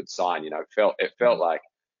really good sign. You know, it felt like,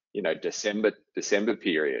 you know, December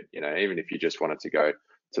period. You know, even if you just wanted to go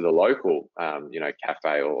to the local, you know,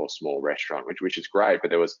 cafe or small restaurant, which is great,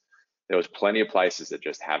 but there was plenty of places that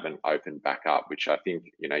just haven't opened back up, which I think,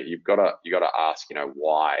 you know, you got to ask, you know,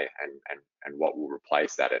 why and what will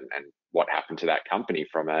replace that, and what happened to that company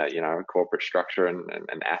from a, you know, a corporate structure and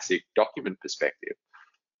an ASIC document perspective.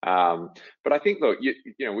 But I think, look, you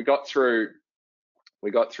know, we got through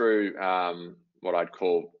what I'd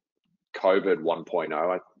call COVID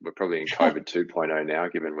 1.0. We're probably in COVID 2.0 now,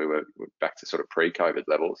 given we're back to sort of pre-COVID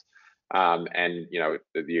levels. And, you know,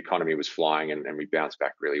 the economy was flying, and we bounced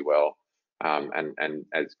back really well. And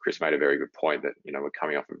as Chris made a very good point, that, you know, we're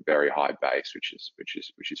coming off a very high base, which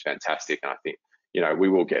is fantastic. And I think, you know, we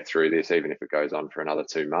will get through this, even if it goes on for another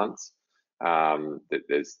 2 months.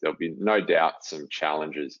 There'll be no doubt some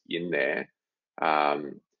challenges in there.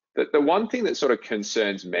 The one thing that sort of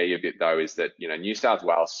concerns me a bit, though, is that, you know, New South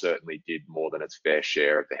Wales certainly did more than its fair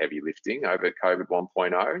share of the heavy lifting over COVID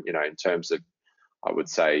 1.0, you know, in terms of, I would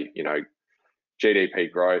say, you know,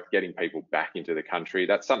 GDP growth, getting people back into the country.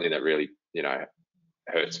 That's something that really, you know,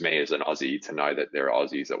 hurts me as an Aussie, to know that there are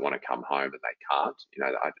Aussies that want to come home and they can't. You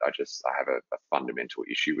know, I have a fundamental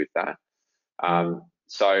issue with that.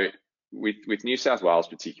 So with New South Wales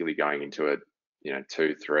particularly going into a, you know,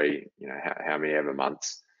 2, 3, you know, how many ever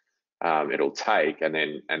months it'll take, and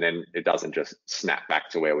then it doesn't just snap back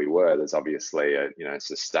to where we were. There's obviously a, you know,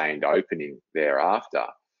 sustained opening thereafter.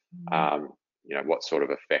 You know, what sort of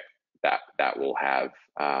effect that will have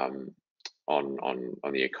on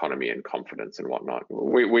the economy and confidence and whatnot.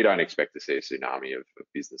 We don't expect to see a tsunami of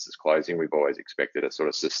businesses closing. We've always expected a sort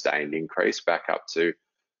of sustained increase back up to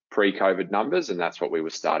pre-COVID numbers, and that's what we were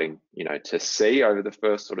starting, you know, to see over the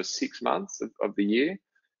first sort of 6 months of the year.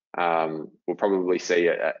 We'll probably see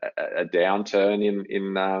a downturn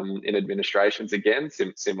in administrations again,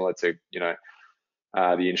 similar to, you know,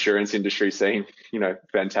 the insurance industry seeing, you know,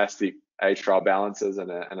 fantastic age trial balances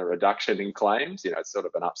and a reduction in claims. You know, it's sort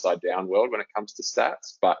of an upside down world when it comes to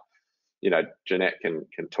stats. But, you know, Ginnette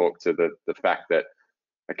can talk to the fact that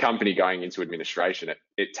a company going into administration,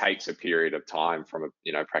 it takes a period of time from a,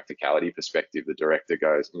 you know, practicality perspective. The director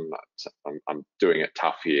goes, I'm doing it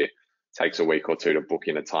tough here. Takes a week or two to book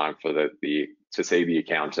in a time for to see the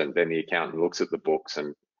accountant. Then the accountant looks at the books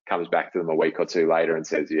and comes back to them a week or two later and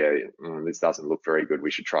says, yeah, this doesn't look very good.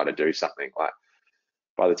 We should try to do something. Like,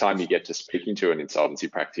 by the time you get to speaking to an insolvency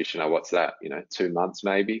practitioner, what's that? You know, 2 months,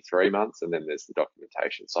 maybe 3 months, and then there's the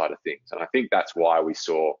documentation side of things. And I think that's why we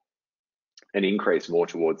saw an increase more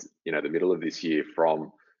towards, you know, the middle of this year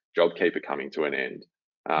from JobKeeper coming to an end,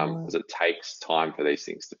 because it takes time for these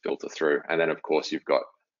things to filter through. And then, of course, you've got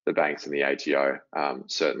the banks and the ATO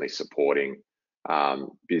certainly supporting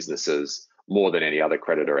businesses more than any other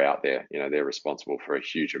creditor out there. You know, they're responsible for a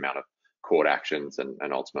huge amount of court actions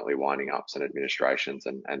and ultimately winding ups and administrations,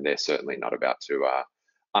 and they're certainly not about to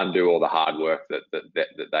undo all the hard work that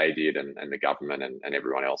they did, and the government and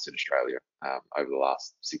everyone else in Australia over the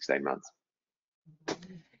last 16 months.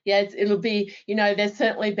 Yeah, it'll be, you know, there's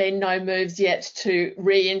certainly been no moves yet to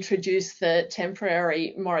reintroduce the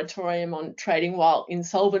temporary moratorium on trading while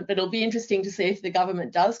insolvent, but it'll be interesting to see if the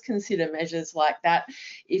government does consider measures like that,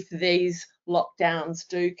 if these lockdowns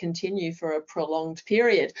do continue for a prolonged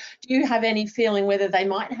period. Do you have any feeling whether they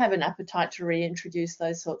might have an appetite to reintroduce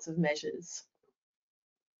those sorts of measures?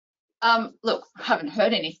 Look, I haven't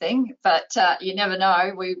heard anything, but you never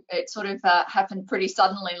know. It sort of happened pretty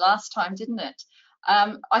suddenly last time, didn't it?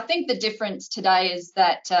 I think the difference today is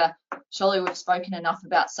that surely we've spoken enough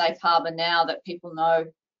about safe harbour now that people know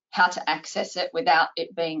how to access it without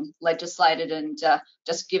it being legislated and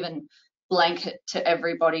just given blanket to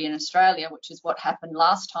everybody in Australia, which is what happened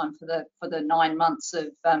last time for the 9 months of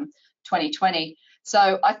 2020.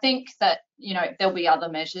 So I think that, you know, there'll be other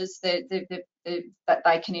measures that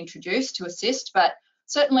they can introduce to assist, but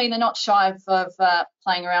certainly they're not shy of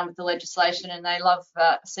playing around with the legislation, and they love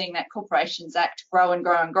seeing that Corporations Act grow and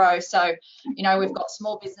grow and grow. So, you know, we've got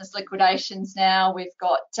small business liquidations now, we've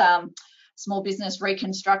got small business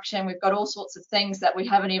reconstruction, we've got all sorts of things that we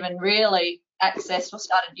haven't even really accessed or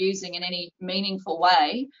started using in any meaningful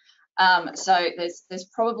way. So there's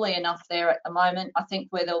probably enough there at the moment. I think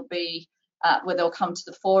where they'll come to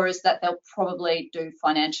the fore is that they'll probably do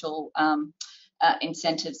financial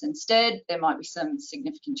incentives instead. There might be some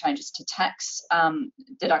significant changes to tax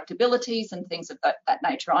deductibilities and things of that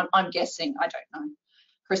nature. I'm guessing, I don't know,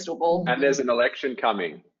 crystal ball. And there's an election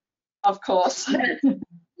coming. Of course.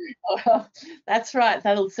 Well, that's right.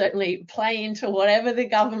 That'll certainly play into whatever the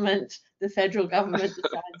federal government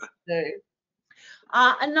decides to do.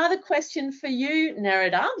 Another question for you,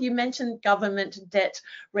 Nerida. You mentioned government debt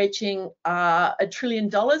reaching $1 trillion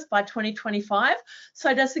by 2025.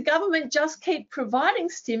 So does the government just keep providing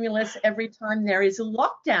stimulus every time there is a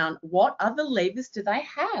lockdown? What other levers do they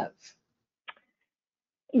have?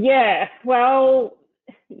 Yeah, well,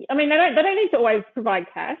 I mean, they don't need to always provide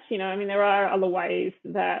cash. You know, I mean, there are other ways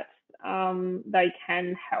that they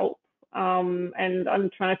can help. And I'm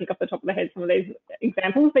trying to think off the top of the head some of these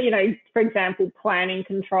examples, but, you know, for example, planning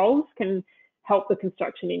controls can help the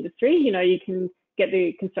construction industry. You know, you can get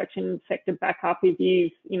the construction sector back up if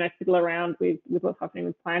you know, fiddle around with what's happening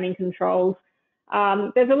with planning controls.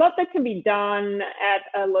 There's a lot that can be done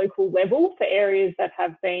at a local level for areas that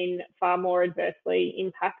have been far more adversely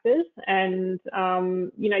impacted. And,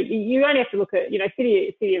 you know, you only have to look at, you know,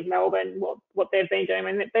 City of Melbourne, what they've been doing.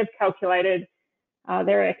 I mean, they've calculated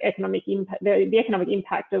their economic impact, the economic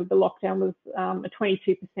impact of the lockdown was a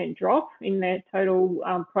 22% drop in their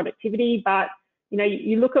total productivity. But, you know,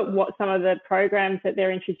 you look at what some of the programs that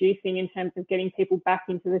they're introducing in terms of getting people back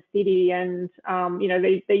into the city, and, you know,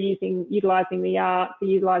 they're utilising the arts, they're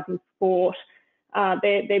utilising sport,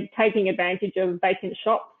 they're taking advantage of vacant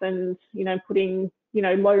shops and, you know, putting, you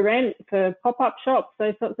know, low rent for pop-up shops,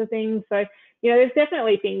 those sorts of things. So, you know, there's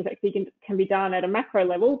definitely things that can be done at a macro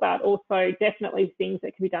level, but also definitely things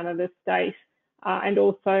that can be done at a state and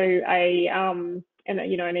also and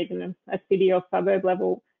you know, and even a city or suburb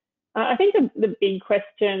level. I think the big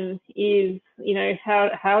question is, you know,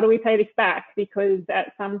 how do we pay this back? Because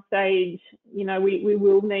at some stage, you know, we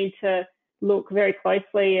will need to look very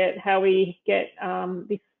closely at how we get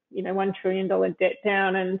this, you know, $1 trillion debt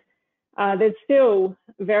down, and there's still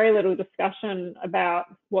very little discussion about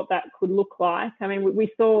what that could look like. I mean, we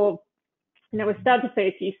saw, you know, we've started to see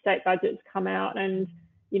a few state budgets come out and,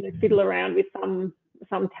 you know, fiddle around with some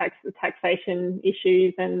taxation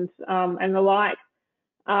issues and the like.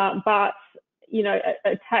 But, you know,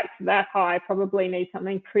 a tax that high probably needs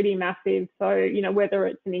something pretty massive. So, you know, whether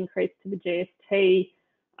it's an increase to the GST,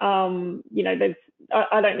 you know,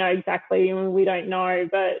 I don't know exactly, I mean, we don't know,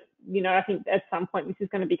 but, you know, I think at some point this is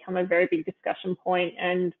going to become a very big discussion point,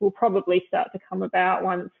 and will probably start to come about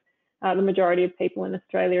once the majority of people in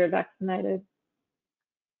Australia are vaccinated.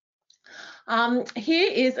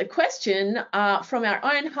 Here is a question from our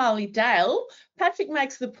own Harley Dale. Patrick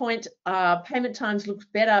makes the point payment times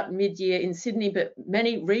looked better mid-year in Sydney, but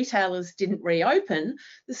many retailers didn't reopen.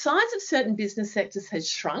 The size of certain business sectors has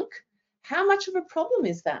shrunk. How much of a problem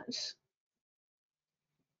is that?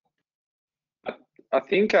 I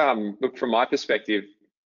think, look, from my perspective,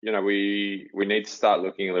 you know, we need to start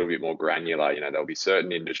looking a little bit more granular. You know, there'll be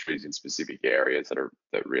certain industries in specific areas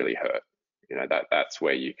that really hurt. You know, that's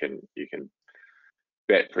where you can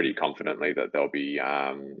bet pretty confidently that there'll be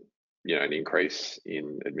you know, an increase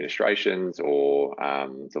in administrations or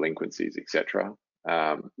delinquencies, etc.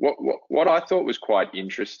 What I thought was quite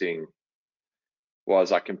interesting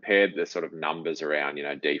was I compared the sort of numbers around, you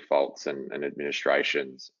know, defaults and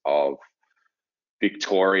administrations of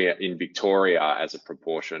Victoria as a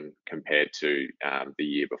proportion compared to the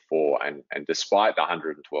year before, and despite the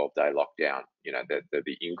 112-day lockdown, you know,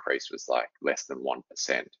 the increase was like less than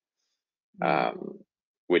 1%,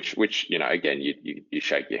 which you know, again, you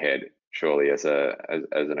shake your head surely as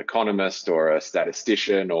an economist or a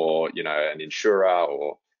statistician or, you know, an insurer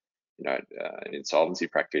or, you know, an insolvency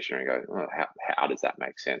practitioner, and go, oh, how does that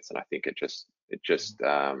make sense? And I think it just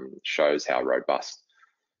shows how robust,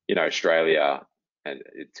 you know, Australia and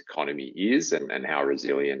its economy is, and how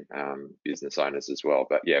resilient business owners as well.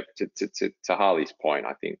 But yeah, to Harley's point,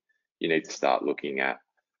 I think you need to start looking at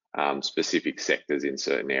specific sectors in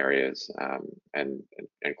certain areas, and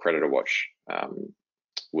CreditorWatch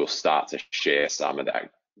will start to share some of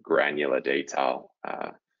that granular detail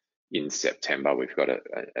in September. We've got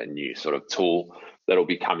a new sort of tool that'll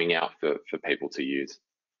be coming out for people to use.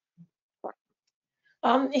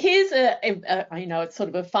 Here's I know it's sort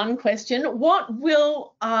of a fun question. What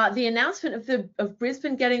will the announcement of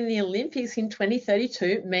Brisbane getting the Olympics in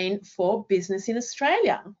 2032 mean for business in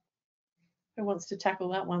Australia? Who wants to tackle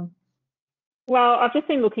that one? Well, I've just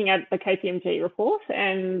been looking at the KPMG report,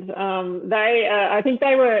 and I think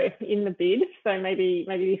they were in the bid, so maybe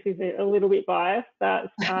this is a little bit biased,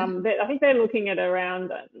 but I think they're looking at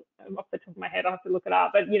around, off the top of my head, I'll have to look it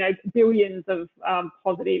up, but you know, billions of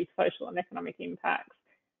positive social and economic impacts.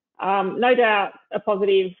 No doubt a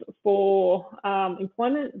positive for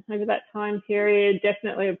employment over that time period,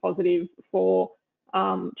 definitely a positive for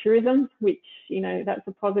tourism, which, you know, that's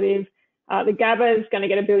a positive. The GABA is going to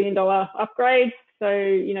get $1 billion upgrade, so,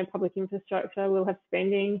 you know, public infrastructure will have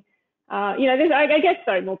spending. You know, I guess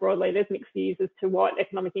so more broadly, there's mixed views as to what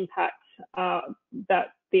economic impact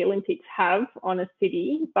that the Olympics have on a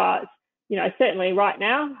city, but, you know, certainly right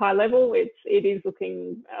now, high level, it is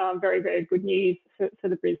looking very, very good news for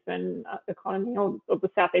the Brisbane economy, or the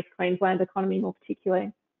Southeast Queensland economy more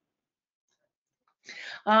particularly.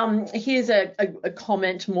 Here's a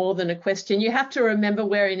comment more than a question. You have to remember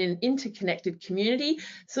we're in an interconnected community.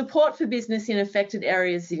 Support for business in affected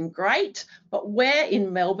areas is great, but we're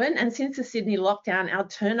in Melbourne, and since the Sydney lockdown, our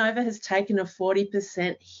turnover has taken a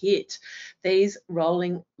 40% hit. These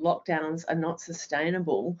rolling lockdowns are not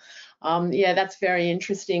sustainable. Yeah, that's very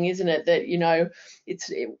interesting, isn't it? That, you know,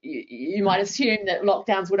 you might assume that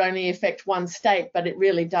lockdowns would only affect one state, but it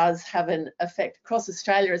really does have an effect across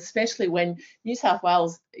Australia, especially when New South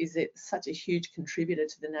Wales is such a huge contributor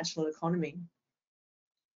to the national economy.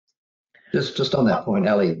 Just on that point,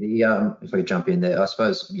 Ali, if we jump in there, I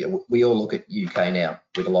suppose we all look at UK now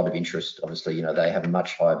with a lot of interest. Obviously, you know, they have a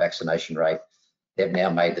much higher vaccination rate. They've now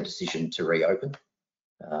made the decision to reopen,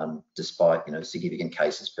 despite, you know, significant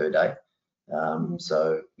cases per day.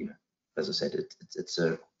 So, you know, as I said, it's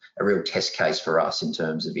a real test case for us in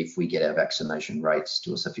terms of if we get our vaccination rates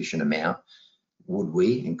to a sufficient amount, would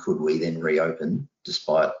we and could we then reopen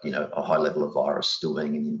despite, you know, a high level of virus still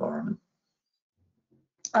being in the environment?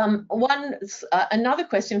 Another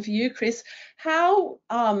question for you, Chris. How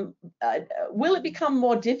will it become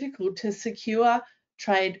more difficult to secure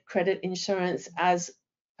trade credit insurance as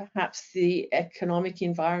perhaps the economic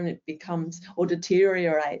environment becomes or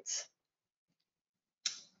deteriorates?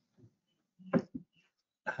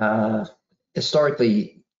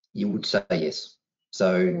 Historically, you would say yes.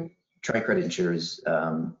 So trade credit insurers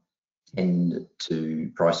tend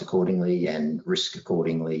to price accordingly and risk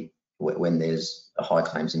accordingly when there's a high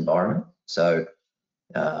claims environment. So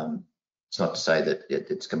it's not to say that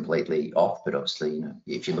it's completely off, but obviously, you know,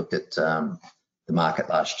 if you looked at the market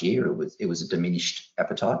last year, it was a diminished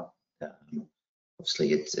appetite.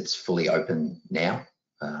 Obviously, it's fully open now,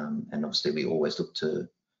 and obviously we always look to,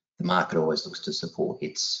 the market always looks to support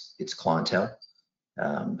its clientele.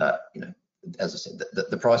 But, you know, as I said,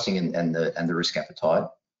 the pricing and the risk appetite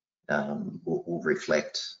will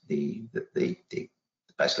reflect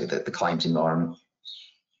basically the claims environment.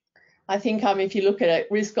 I think if you look at a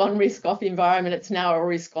risk on, risk off environment, it's now a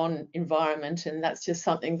risk on environment, and that's just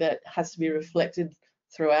something that has to be reflected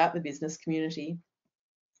throughout the business community.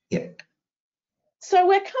 Yeah. So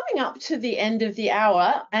we're coming up to the end of the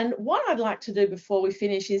hour, and what I'd like to do before we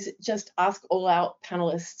finish is just ask all our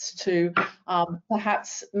panelists to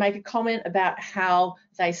perhaps make a comment about how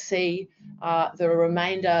they see the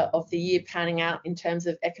remainder of the year panning out in terms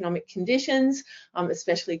of economic conditions,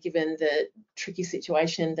 especially given the tricky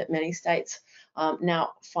situation that many states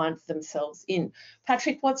now find themselves in.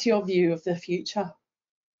 Patrick, what's your view of the future?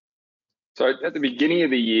 So at the beginning of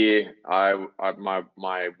the year,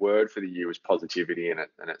 my word for the year was positivity, and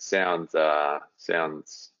it sounds I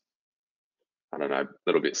don't know, a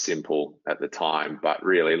little bit simple at the time, but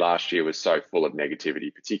really last year was so full of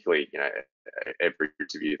negativity, particularly, you know, every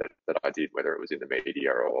interview that I did, whether it was in the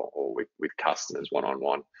media or with customers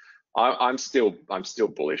one-on-one. I'm still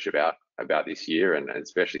bullish about this year, and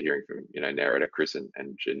especially hearing from Nerida, Chris,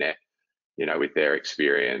 and Ginnette, with their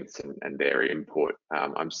experience and their input.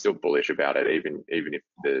 I'm still bullish about it, even if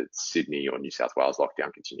the Sydney or New South Wales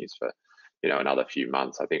lockdown continues for another few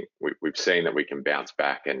months. I think we've seen that we can bounce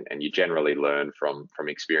back, and you generally learn from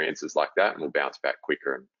experiences like that, and we'll bounce back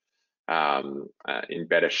quicker and in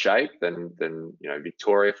better shape than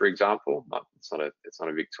Victoria, for example. It's not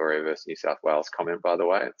a Victoria versus New South Wales comment, by the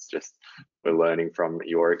way. It's just we're learning from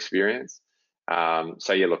your experience.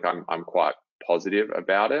 So yeah, look, I'm quite positive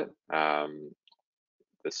about it.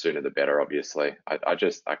 The sooner the better, obviously.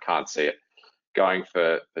 I can't see it going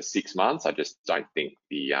for 6 months. I just don't think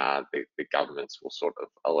the governments will sort of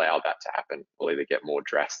allow that to happen. We'll either get more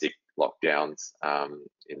drastic lockdowns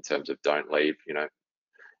in terms of don't leave,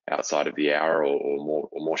 outside of the hour, or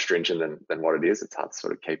more stringent than what it is. It's hard to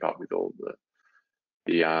sort of keep up with all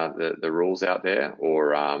the rules out there,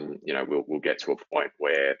 or we'll get to a point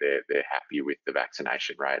where they're happy with the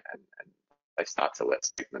vaccination rate and they start to let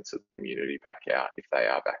segments of the community back out if they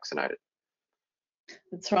are vaccinated.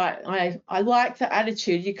 That's right. I like the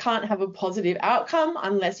attitude. You can't have a positive outcome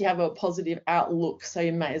unless you have a positive outlook. So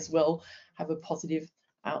you may as well have a positive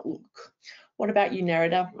outlook. What about you,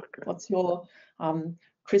 Nerida? Okay. What's your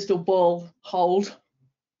crystal ball hold?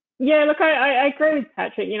 Yeah, look, I agree with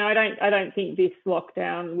Patrick. I don't think this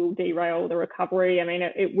lockdown will derail the recovery. I mean,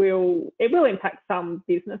 it will impact some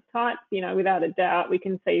business types. Without a doubt, we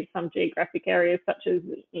can see some geographic areas, such as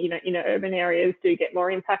urban areas, do get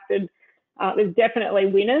more impacted. There's definitely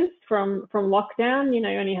winners from lockdown. You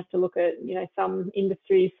only have to look at some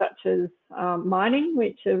industries such as mining,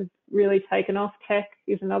 which have really taken off. Tech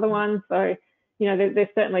is another one. So there's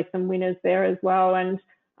certainly some winners there as well. And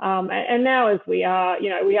now, as we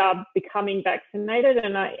are becoming vaccinated,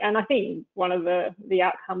 and I think one of the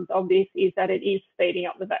outcomes of this is that it is speeding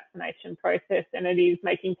up the vaccination process, and it is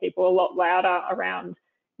making people a lot louder around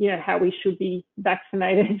how we should be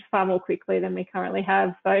vaccinated far more quickly than we currently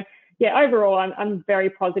have. So yeah, overall, I'm very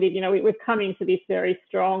positive. We've come into this very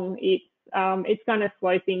strong. It's going to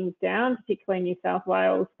slow things down, particularly in New South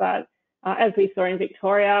Wales, but as we saw in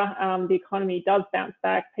Victoria, the economy does bounce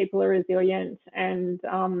back. People are resilient, and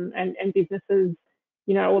businesses,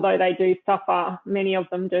 although they do suffer, many of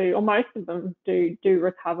them do, or most of them do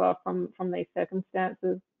recover from these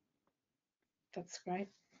circumstances. That's great.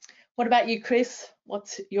 What about you, Chris?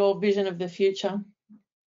 What's your vision of the future?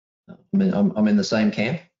 I'm in the same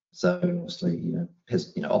camp. So obviously,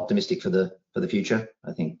 optimistic for the future.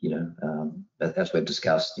 I think, as we've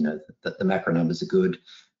discussed, the macro numbers are good.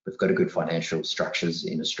 We've got a good financial structures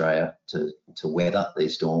in Australia to weather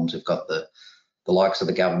these storms. We've got the likes of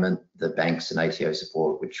the government, the banks and ATO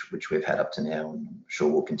support, which we've had up to now, and I'm sure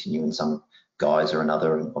we'll continue in some guise or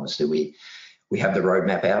another. And obviously we have the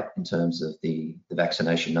roadmap out in terms of the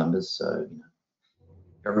vaccination numbers. So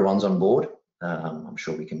everyone's on board. I'm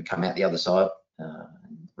sure we can come out the other side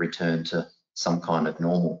and return to some kind of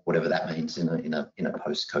normal, whatever that means in a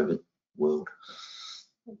post-COVID world.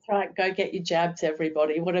 That's right. Go get your jabs,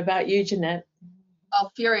 everybody. What about you, Ginnette? Oh,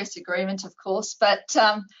 furious agreement, of course, but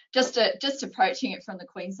just approaching it from the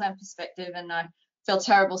Queensland perspective, and I feel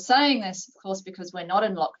terrible saying this, of course, because we're not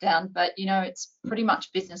in lockdown, but it's pretty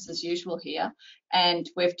much business as usual here, and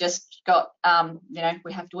we've just got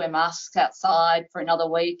we have to wear masks outside for another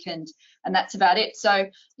week, and that's about it. So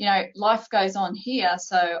life goes on here.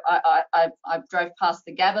 So I drove past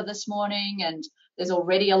the Gabba this morning, and there's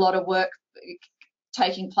already a lot of work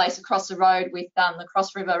taking place across the road with the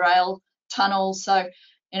Cross River Rail tunnel. So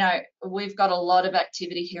we've got a lot of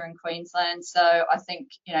activity here in Queensland. So I think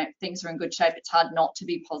things are in good shape. It's hard not to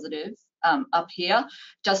be positive up here.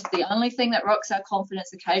 Just the only thing that rocks our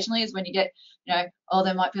confidence occasionally is when you get there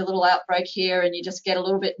might be a little outbreak here, and you just get a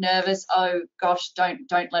little bit nervous. Oh gosh,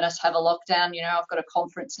 don't let us have a lockdown. I've got a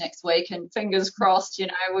conference next week, and fingers crossed,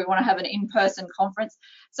 we want to have an in-person conference.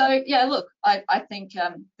 So yeah, look, I think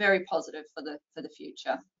very positive for the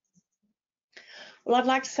future. Well, I'd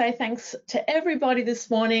like to say thanks to everybody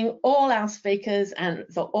this morning, all our speakers and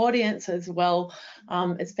the audience as well.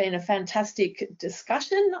 It's been a fantastic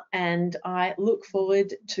discussion, and I look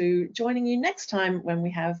forward to joining you next time when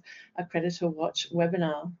we have a CreditorWatch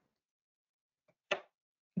webinar.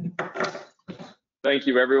 Thank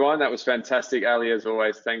you, everyone. That was fantastic. Ali, as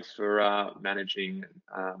always, thanks for managing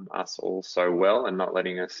us all so well and not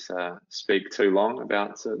letting us speak too long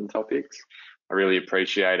about certain topics. I really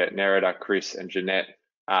appreciate it. Nerida, Chris and Ginnette,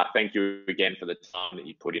 Thank you again for the time that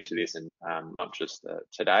you put into this, and not just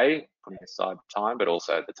today, putting aside time, but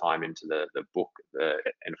also the time into the book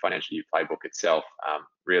and Financial Year Playbook itself.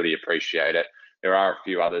 Really appreciate it. There are a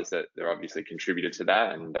few others that are obviously contributed to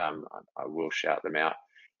that, and I will shout them out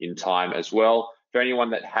in time as well. For anyone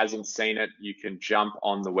that hasn't seen it, you can jump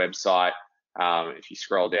on the website. If you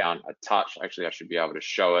scroll down a touch, actually I should be able to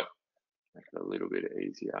show it, make it a little bit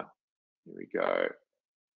easier. Here we go.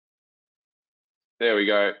 There we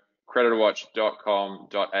go,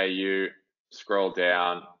 creditorwatch.com.au, scroll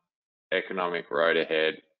down, Economic Road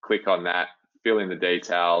Ahead, click on that, fill in the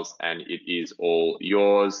details, and it is all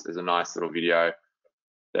yours. There's a nice little video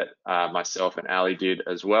that myself and Ali did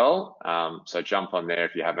as well. So jump on there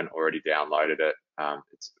if you haven't already downloaded it.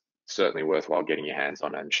 It's certainly worthwhile getting your hands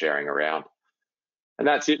on it and sharing around. And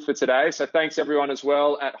that's it for today. So thanks everyone as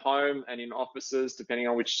well at home and in offices, depending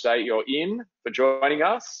on which state you're in, for joining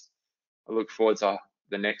us. I look forward to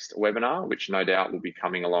the next webinar, which no doubt will be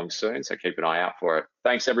coming along soon. So keep an eye out for it.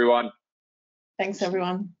 Thanks everyone. Thanks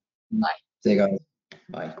everyone. Bye. See you guys.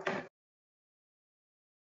 Bye.